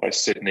range, followed by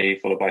Sydney,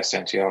 followed by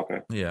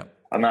Santiago. Yeah.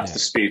 And that's the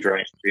speed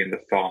range being the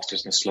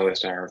fastest and the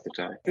slowest hour of the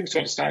day. The thing to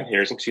understand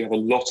here is obviously you have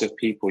a lot of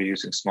people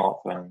using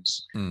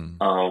smartphones.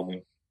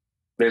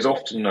 There's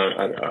often,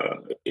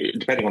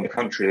 depending on the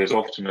country, there's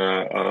often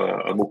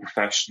a more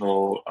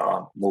professional,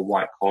 more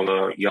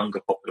white-collar, younger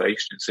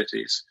population in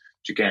cities,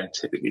 which again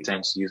typically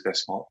tends to use their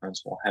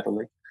smartphones more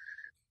heavily.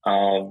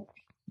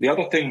 The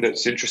other thing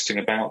that's interesting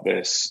about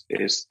this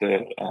is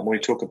that when we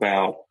talk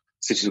about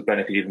cities will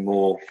benefit even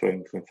more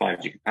from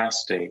 5G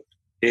capacity,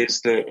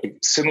 is that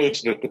similar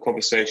to the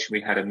conversation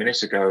we had a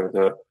minute ago,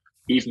 that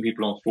even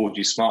people on 4G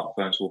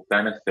smartphones will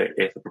benefit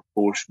if a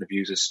proportion of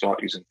users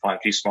start using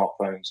 5G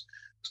smartphones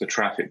so the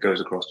traffic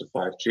goes across to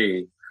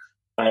 5G.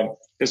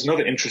 There's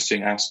another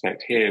interesting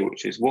aspect here,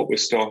 which is what we're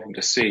starting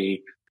to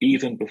see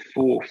even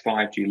before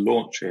 5G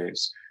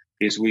launches,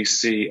 is we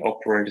see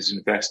operators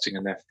investing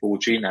in their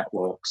 4G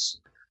networks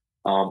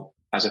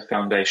as a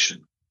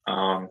foundation.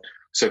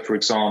 So, for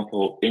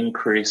example,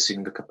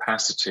 increasing the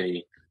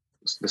capacity,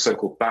 the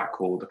so-called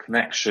backhaul, the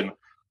connection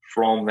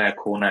from their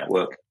core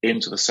network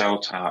into the cell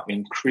tower,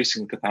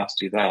 increasing the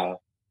capacity there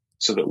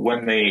so that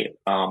when they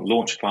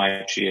launch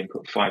 5G and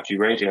put 5G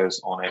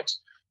radios on it,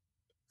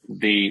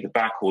 the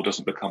backhaul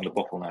doesn't become the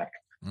bottleneck.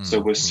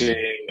 So we're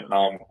seeing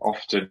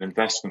often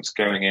investments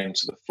going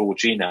into the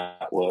 4G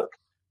network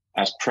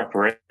as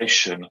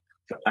preparation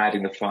for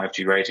adding the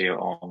 5G radio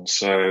on.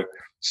 So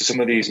some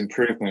of these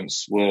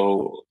improvements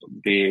will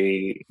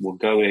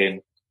go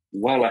in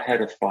well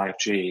ahead of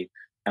 5G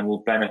and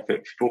will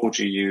benefit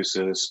 4G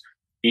users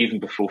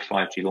even before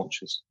 5G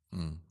launches.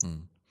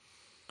 Mm-hmm.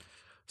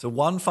 So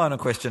one final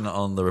question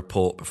on the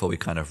report before we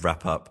kind of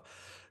wrap up.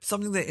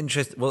 Something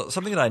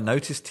that I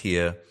noticed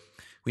here,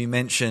 we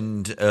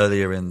mentioned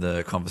earlier in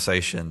the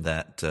conversation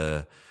that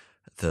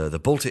the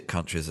Baltic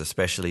countries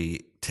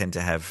especially tend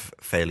to have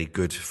fairly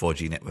good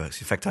 4G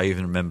networks. In fact, I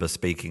even remember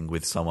speaking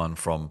with someone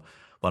from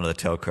one of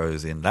the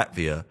telcos in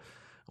Latvia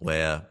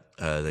where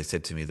they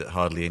said to me that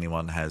hardly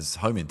anyone has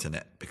home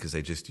internet because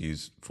they just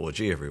use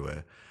 4G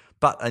everywhere.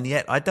 And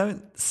yet I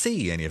don't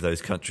see any of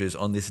those countries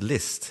on this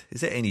list.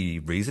 Is there any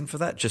reason for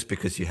that? Just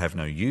because you have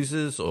no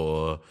users,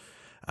 or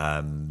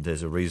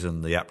there's a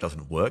reason the app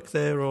doesn't work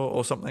there,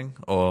 or something?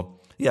 Or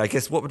I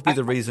guess what would be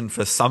the reason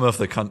for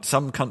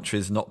some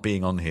countries not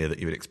being on here that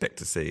you would expect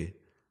to see?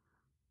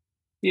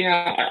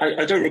 Yeah,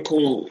 I don't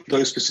recall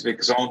those specific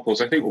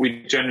examples. I think what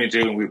we generally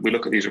do when we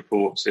look at these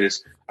reports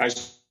is,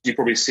 as you've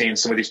probably seen,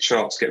 some of these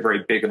charts get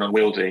very big and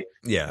unwieldy.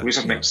 Yeah, We just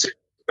have to yeah, make decisions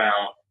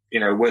about,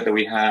 whether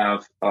we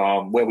have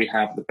where we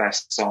have the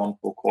best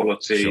sample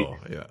quality, sure,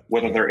 yeah,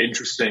 whether they're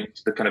interesting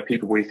to the kind of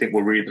people we think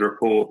will read the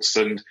reports.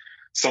 And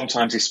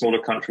sometimes these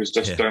smaller countries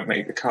just yeah. don't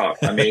make the cut.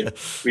 I mean,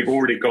 we've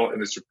already got in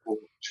this report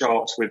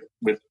charts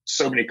with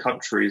so many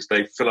countries,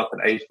 they fill up an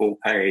A4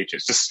 page.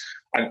 It's just,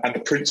 and the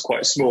print's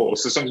quite small.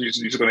 So sometimes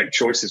you just got to make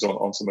choices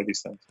on some of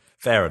these things.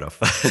 Fair enough.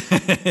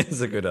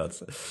 It's a good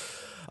answer.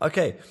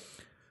 Okay.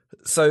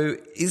 So,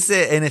 is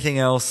there anything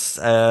else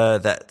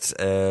that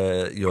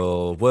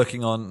you're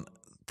working on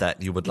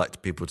that you would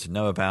like people to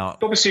know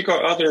about? Obviously, you've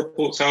got other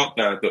reports out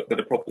there that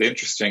are probably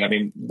interesting. I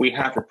mean, we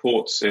have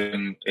reports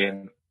in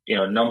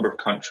a number of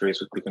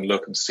countries. We can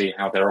look and see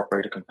how their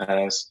operator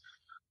compares.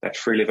 They're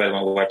freely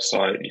available on the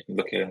website. You can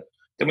look in.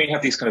 Then we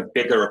have these kind of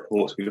bigger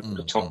reports. We look at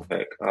a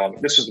topic.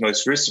 This was the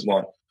most recent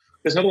one.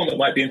 There's another one that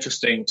might be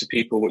interesting to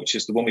people, which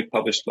is the one we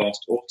published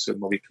last autumn,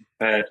 where we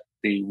compared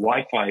the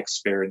Wi-Fi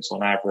experience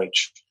on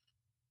average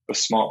of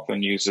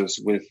smartphone users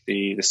with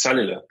the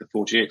cellular, the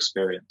 4G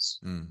experience.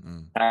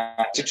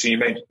 Actually, you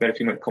made a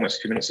few comments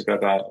a few minutes ago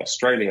about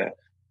Australia.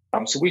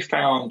 So we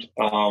found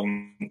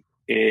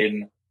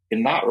in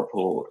that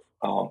report,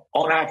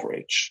 on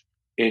average,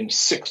 in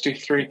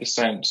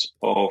 63%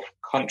 of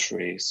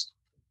countries,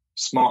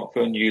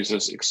 smartphone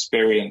users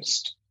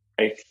experienced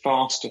a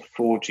faster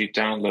 4G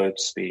download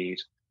speed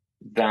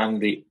than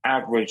the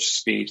average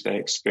speed they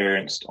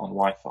experienced on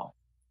Wi-Fi,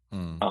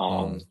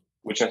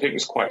 which I think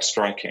was quite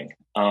striking.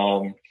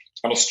 And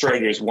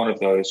Australia is one of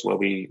those where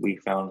we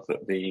found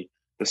that the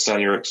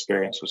cellular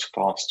experience was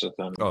faster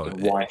than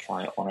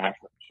Wi-Fi on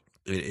average.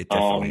 It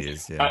definitely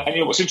is. Yeah.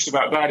 And what's interesting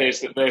about that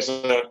is that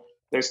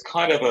there's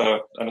kind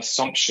of an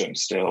assumption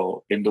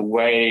still in the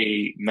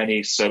way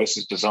many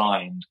services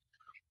designed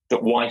that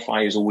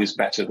Wi-Fi is always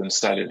better than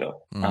cellular.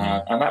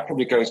 And that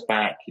probably goes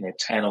back,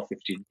 10 or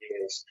 15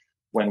 years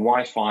when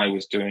Wi-Fi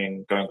was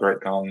going great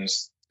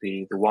guns.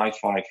 The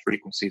Wi-Fi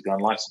frequency, the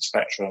unlicensed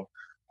spectrum,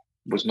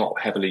 was not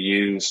heavily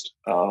used.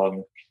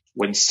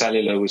 When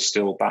cellular was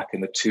still back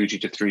in the 2G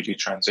to 3G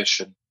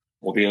transition,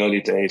 or the early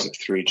days of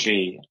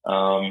 3G.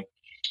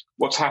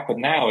 What's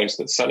happened now is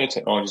that cellular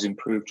technology has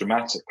improved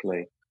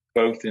dramatically,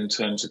 both in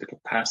terms of the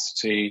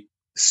capacity,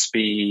 the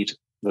speed,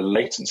 the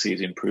latency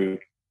has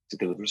improved to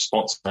the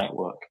response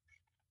network.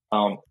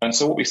 And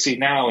so what we see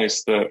now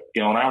is that,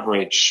 on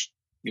average,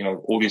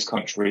 all these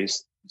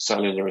countries,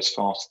 cellular is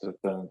faster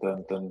than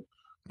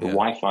the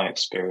Wi-Fi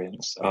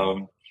experience.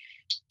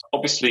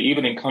 Obviously,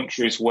 even in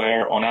countries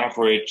where, on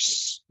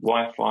average,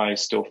 Wi-Fi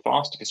is still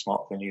faster for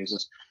smartphone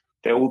users,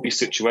 there will be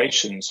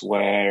situations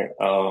where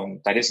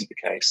that isn't the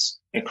case,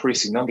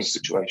 increasing numbers of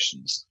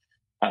situations.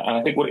 And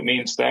I think what it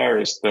means there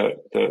is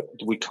that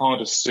we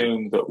can't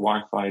assume that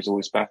Wi-Fi is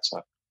always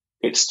better.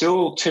 It's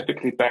still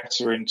typically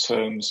better in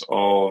terms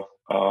of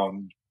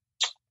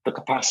the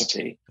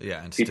capacity.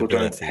 Yeah, and people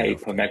don't pay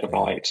per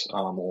megabyte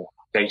or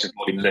data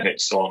volume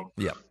limits on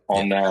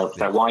their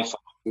Wi-Fi.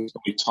 It's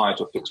going to be tied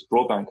to a fixed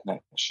broadband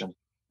connection,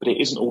 but it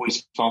isn't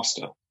always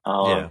faster.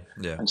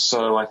 And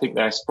so I think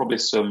there's probably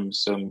some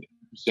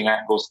interesting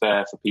angles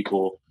there for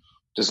people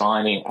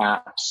designing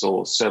apps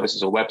or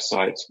services or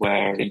websites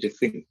where they need to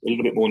think a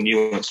little bit more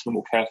nuanced, a little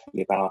more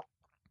carefully about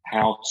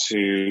how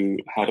to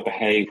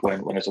behave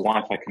when there's a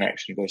Wi-Fi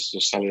connection versus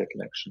a cellular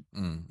connection.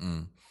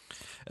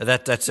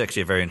 That's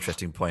actually a very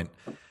interesting point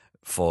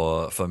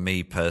for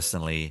me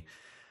personally.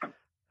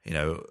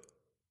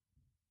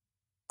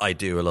 I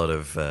do a lot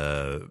of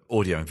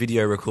audio and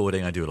video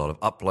recording. I do a lot of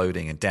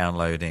uploading and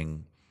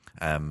downloading.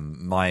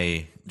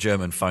 My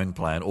German phone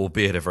plan,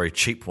 albeit a very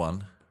cheap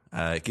one,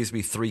 it gives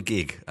me 3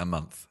 gig a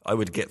month. I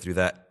would get through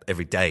that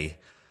every day,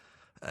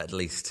 at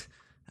least.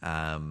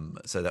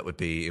 So that would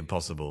be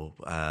impossible.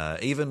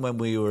 Even when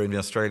we were in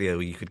Australia,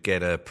 you could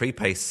get a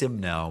prepaid SIM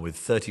now with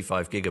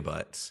 35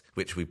 gigabytes,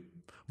 which we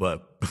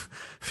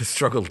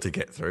struggled to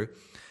get through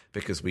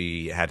because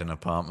we had an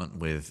apartment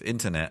with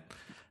internet.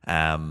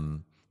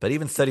 But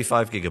even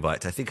 35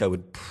 gigabytes, I think I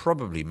would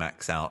probably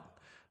max out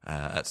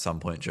at some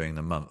point during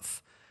the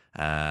month.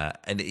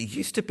 And it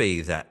used to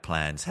be that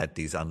plans had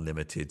these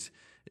unlimited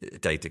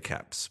data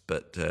caps,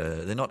 but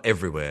they're not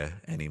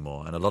everywhere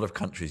anymore. And a lot of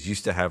countries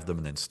used to have them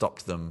and then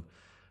stopped them.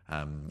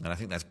 And I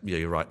think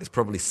you're right. There's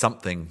probably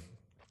something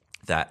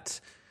that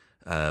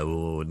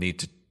will need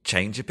to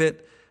change a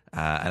bit.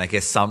 And I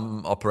guess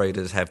some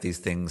operators have these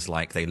things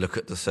like they look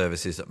at the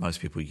services that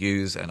most people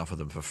use and offer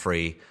them for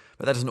free,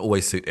 but that doesn't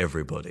always suit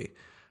everybody.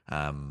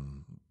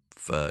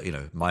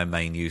 My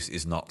main use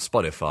is not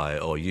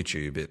Spotify or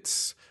YouTube;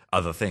 it's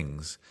other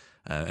things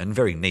and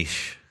very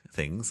niche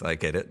things. I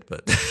get it,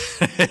 but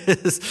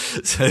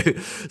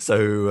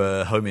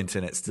so home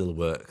internet still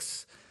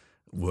works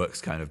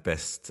kind of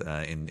best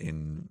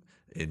in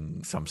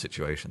some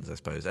situations, I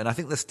suppose. And I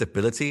think the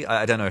stability.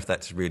 I don't know if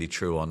that's really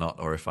true or not,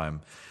 or if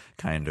I'm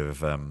kind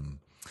of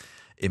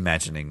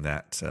imagining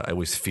that. I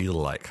always feel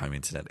like home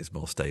internet is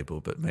more stable,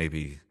 but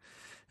maybe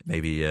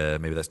maybe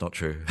that's not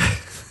true.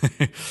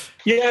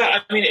 Yeah,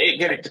 I mean,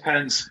 again, it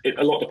depends.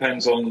 A lot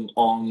depends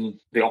on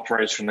the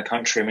operator in the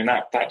country. I mean,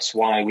 that's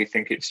why we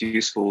think it's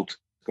useful to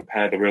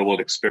compare the real world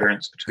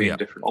experience between Yeah.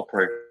 different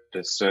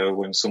operators. So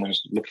when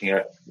someone's looking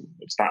at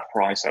it's that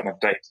price, that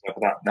data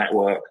for that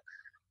network,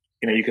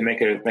 you can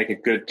make a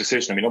good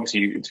decision. I mean,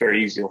 obviously, it's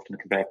very easy often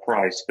to compare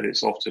price, but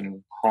it's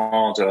often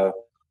harder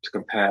to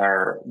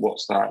compare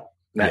what's that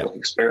network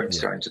experience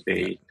going to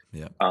be.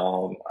 Yeah.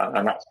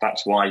 And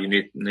that's why you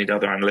need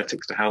other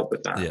analytics to help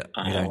with that. Yeah,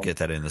 you don't get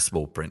that in the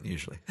small print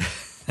usually.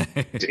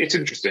 It's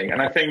interesting,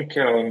 and I think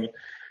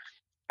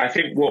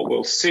what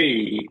we'll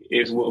see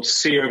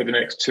over the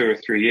next 2 or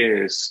 3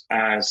 years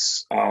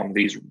as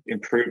these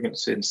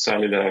improvements in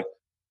cellular,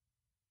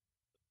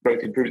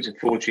 both improvements in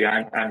 4G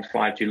and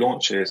 5G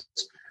launches,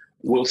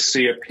 we'll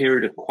see a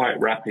period of quite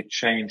rapid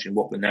change in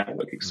what the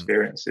network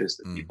experience is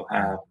that people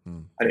have.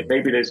 And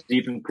maybe there's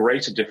even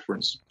greater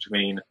difference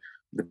between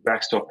the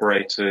best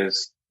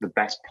operators, the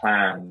best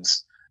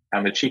plans,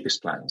 and the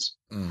cheapest plans.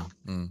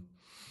 And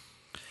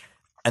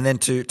then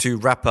to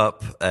wrap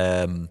up,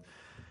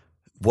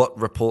 what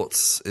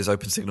reports is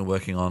OpenSignal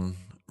working on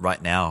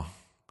right now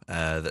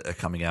that are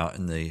coming out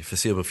in the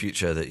foreseeable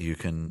future that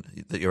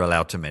you're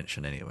allowed to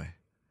mention anyway?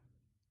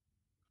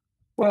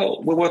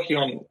 Well, we're working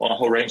on a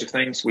whole range of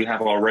things. We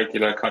have our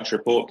regular country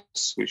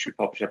reports, which we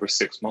publish every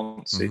 6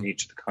 months in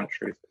each of the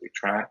countries that we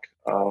track.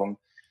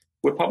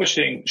 We're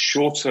publishing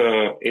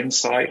shorter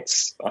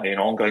insights on an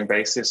ongoing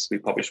basis. We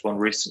published one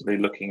recently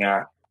looking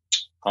at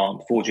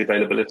 4G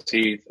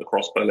availability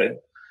across Berlin,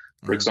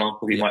 for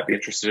example, you might be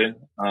interested in.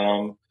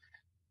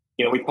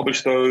 We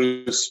publish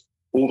those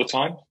all the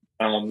time,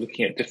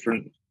 looking at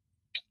different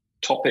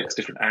topics,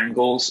 different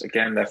angles.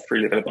 Again, they're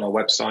freely available on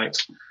our website.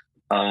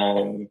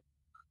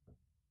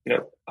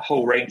 A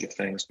whole range of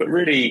things. But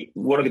really,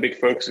 one of the big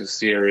focuses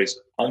here is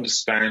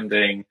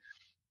understanding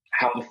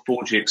how the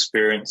 4G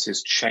experience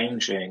is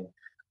changing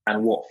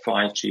and what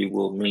 5G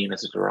will mean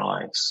as it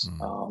arrives.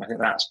 I think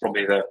that's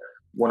probably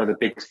one of the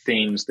big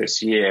themes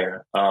this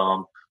year,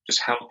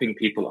 just helping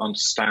people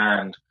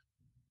understand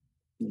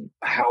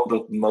how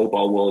the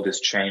mobile world is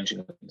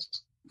changing.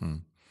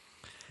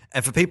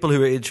 And for people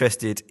who are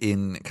interested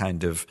in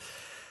kind of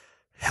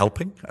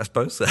helping, I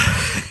suppose,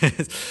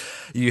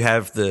 you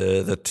have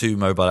the two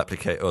mobile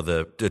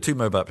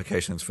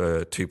applications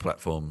for two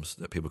platforms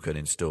that people could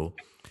install.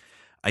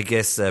 I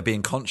guess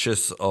being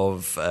conscious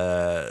of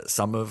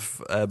some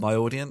of my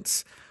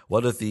audience,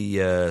 what are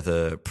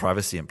the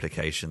privacy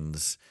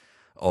implications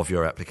of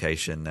your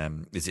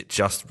application? Is it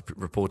just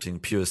reporting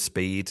pure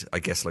speed, I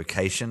guess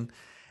location?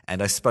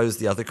 And I suppose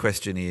the other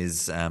question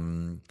is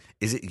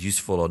it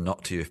useful or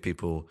not to you if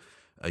people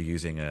are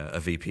using a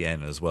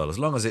VPN as well? As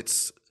long as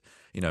it's,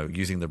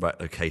 using the right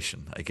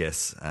location, I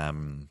guess.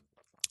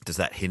 Does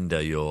that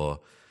hinder your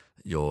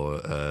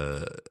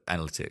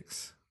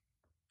analytics?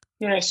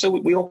 Yeah, so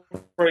we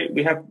operate.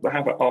 We have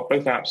our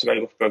both apps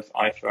available for both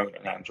iPhone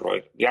and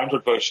Android. The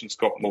Android version's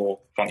got more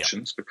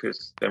functions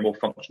because there are more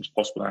functions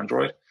possible on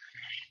Android.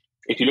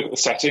 If you look at the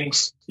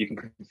settings, you can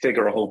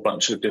configure a whole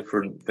bunch of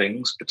different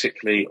things,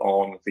 particularly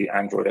on the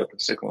Android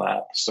OpenSignal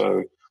app.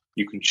 So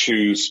you can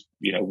choose,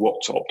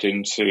 what to opt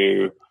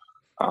into,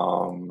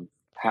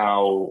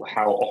 how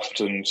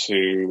often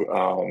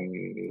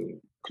to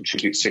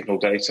contribute signal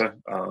data,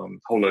 a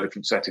whole lot of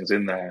different settings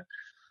in there.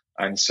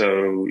 And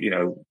so,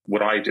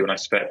 what I do, and I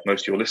expect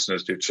most of your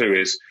listeners do too,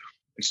 is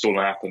install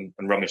an app and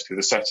rummage through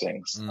the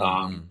settings.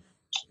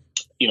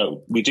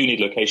 We do need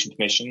location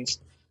permissions.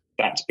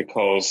 That's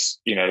because,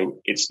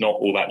 it's not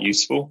all that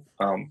useful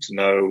to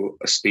know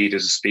a speed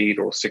is a speed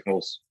or a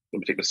particular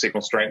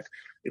signal strength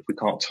if we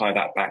can't tie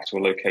that back to a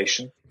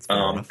location.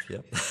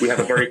 We have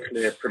a very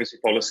clear privacy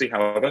policy,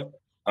 however,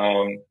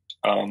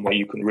 where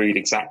you can read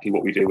exactly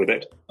what we do with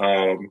it,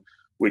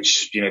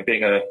 which,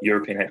 being a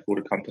European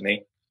headquartered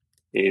company,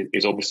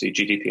 is obviously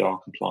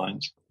GDPR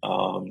compliant.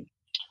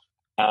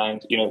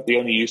 And, the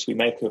only use we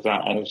make of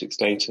that analytics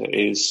data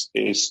is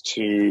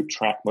to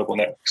track mobile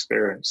network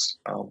experience.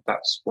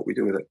 That's what we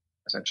do with it,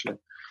 essentially.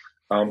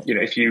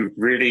 If you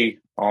really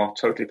are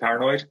totally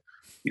paranoid,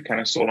 you can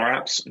install our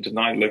apps and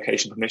deny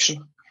location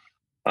permission,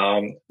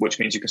 which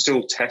means you can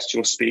still test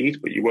your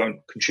speed, but you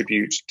won't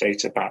contribute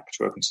data back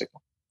to OpenSignal.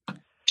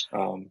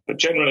 But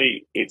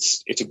generally,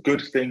 it's a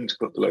good thing to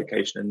put the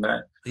location in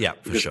there. Yeah,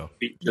 for sure.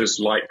 Features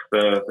like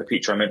the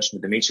feature I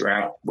mentioned with the Meter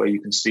app, where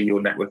you can see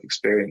your network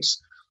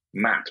experience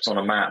mapped on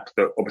a map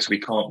that obviously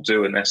we can't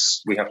do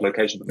unless we have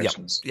location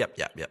permissions.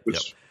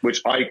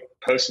 Which I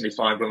personally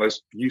find one of the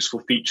most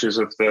useful features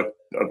of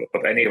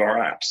any of our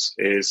apps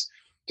is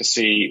to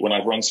see when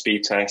I've run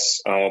speed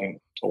tests or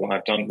when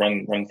I've done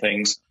run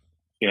things,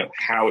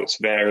 how it's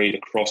varied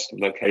across the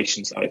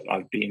locations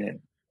I've been in.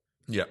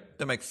 Yeah,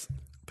 that makes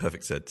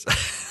perfect sense.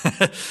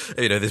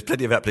 There's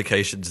plenty of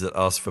applications that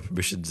ask for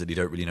permissions and you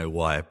don't really know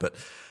why, but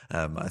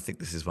I think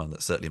this is one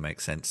that certainly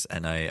makes sense.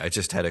 And I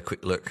just had a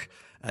quick look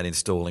at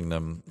installing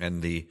them,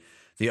 and the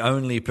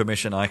only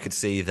permission I could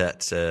see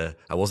that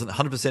I wasn't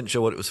 100%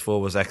 sure what it was for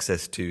was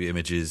access to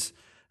images,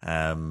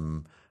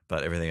 but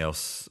everything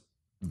else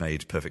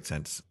made perfect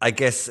sense. I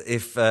guess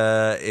if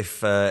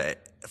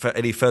for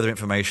any further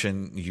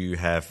information, you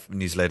have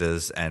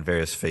newsletters and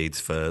various feeds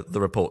for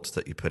the reports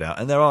that you put out,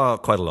 and there are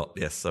quite a lot.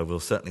 Yes, so we'll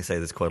certainly say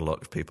there's quite a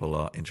lot if people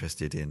are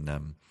interested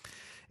in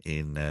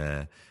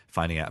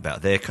finding out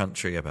about their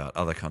country, about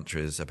other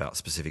countries, about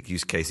specific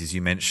use cases.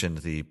 You mentioned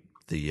the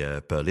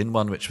Berlin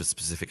one, which was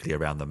specifically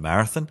around the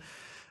marathon,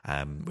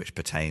 which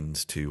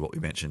pertains to what we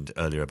mentioned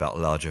earlier about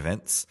large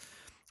events.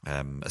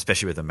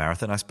 Especially with a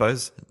marathon, I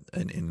suppose.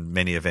 In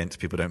many events,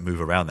 people don't move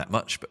around that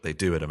much, but they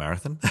do at a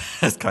marathon.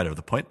 That's kind of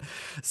the point.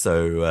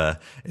 So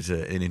it's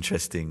an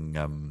interesting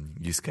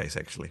use case,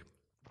 actually.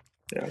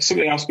 Yeah,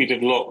 something else we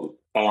did a lot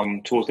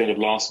towards the end of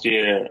last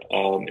year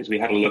is we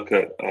had a look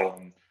at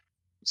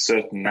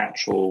certain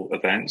natural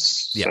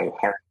events, so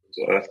hurricanes,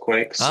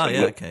 earthquakes.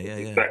 The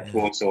effect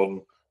was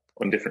on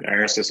different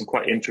areas. There's some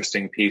quite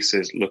interesting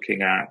pieces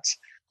looking at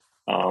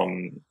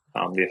the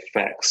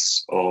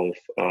effects of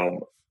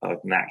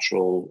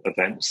natural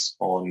events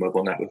on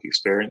mobile network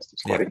experience.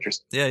 It's quite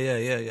interesting.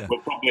 Yeah.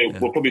 We'll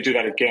probably do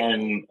that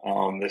again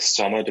this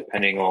summer,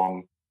 depending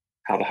on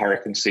how the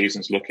hurricane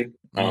season's looking.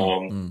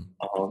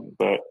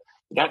 But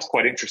that's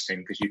quite interesting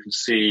because you can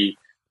see,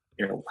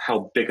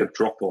 how big a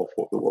drop off,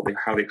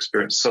 how the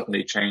experience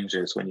suddenly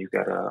changes when you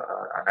get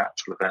a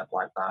natural event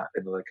like that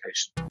in the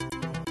location.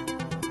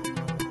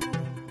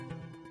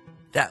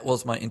 That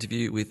was my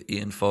interview with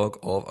Ian Fogg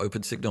of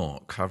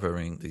OpenSignal,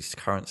 covering the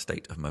current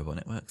state of mobile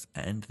networks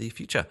and the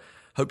future.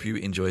 Hope you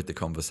enjoyed the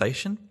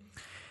conversation.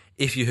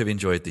 If you have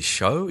enjoyed this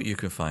show, you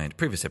can find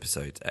previous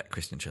episodes at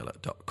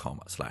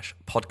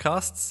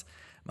christianscheller.com/podcasts.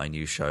 My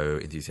new show,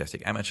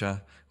 Enthusiastic Amateur,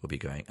 will be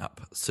going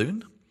up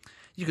soon.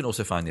 You can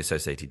also find the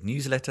associated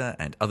newsletter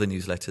and other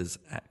newsletters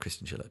at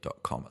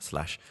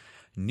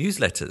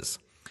christianscheller.com/newsletters.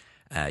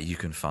 You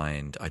can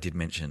find, I did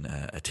mention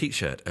a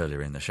t-shirt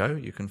earlier in the show.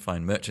 You can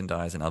find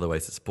merchandise and other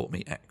ways to support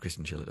me at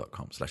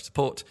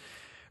christianscheller.com/support.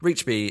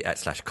 Reach me at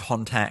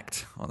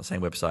 /contact on the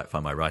same website.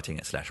 Find my writing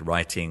at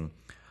 /writing,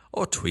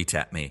 or tweet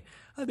at me.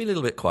 I'll be a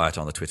little bit quiet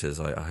on the Twitters.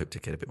 I hope to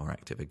get a bit more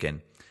active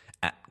again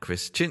at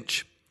Chris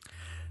Chinch.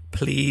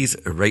 Please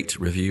rate,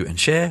 review, and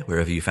share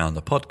wherever you found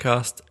the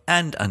podcast.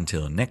 And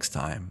until next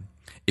time,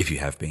 if you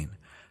have been,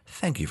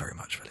 thank you very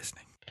much for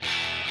listening.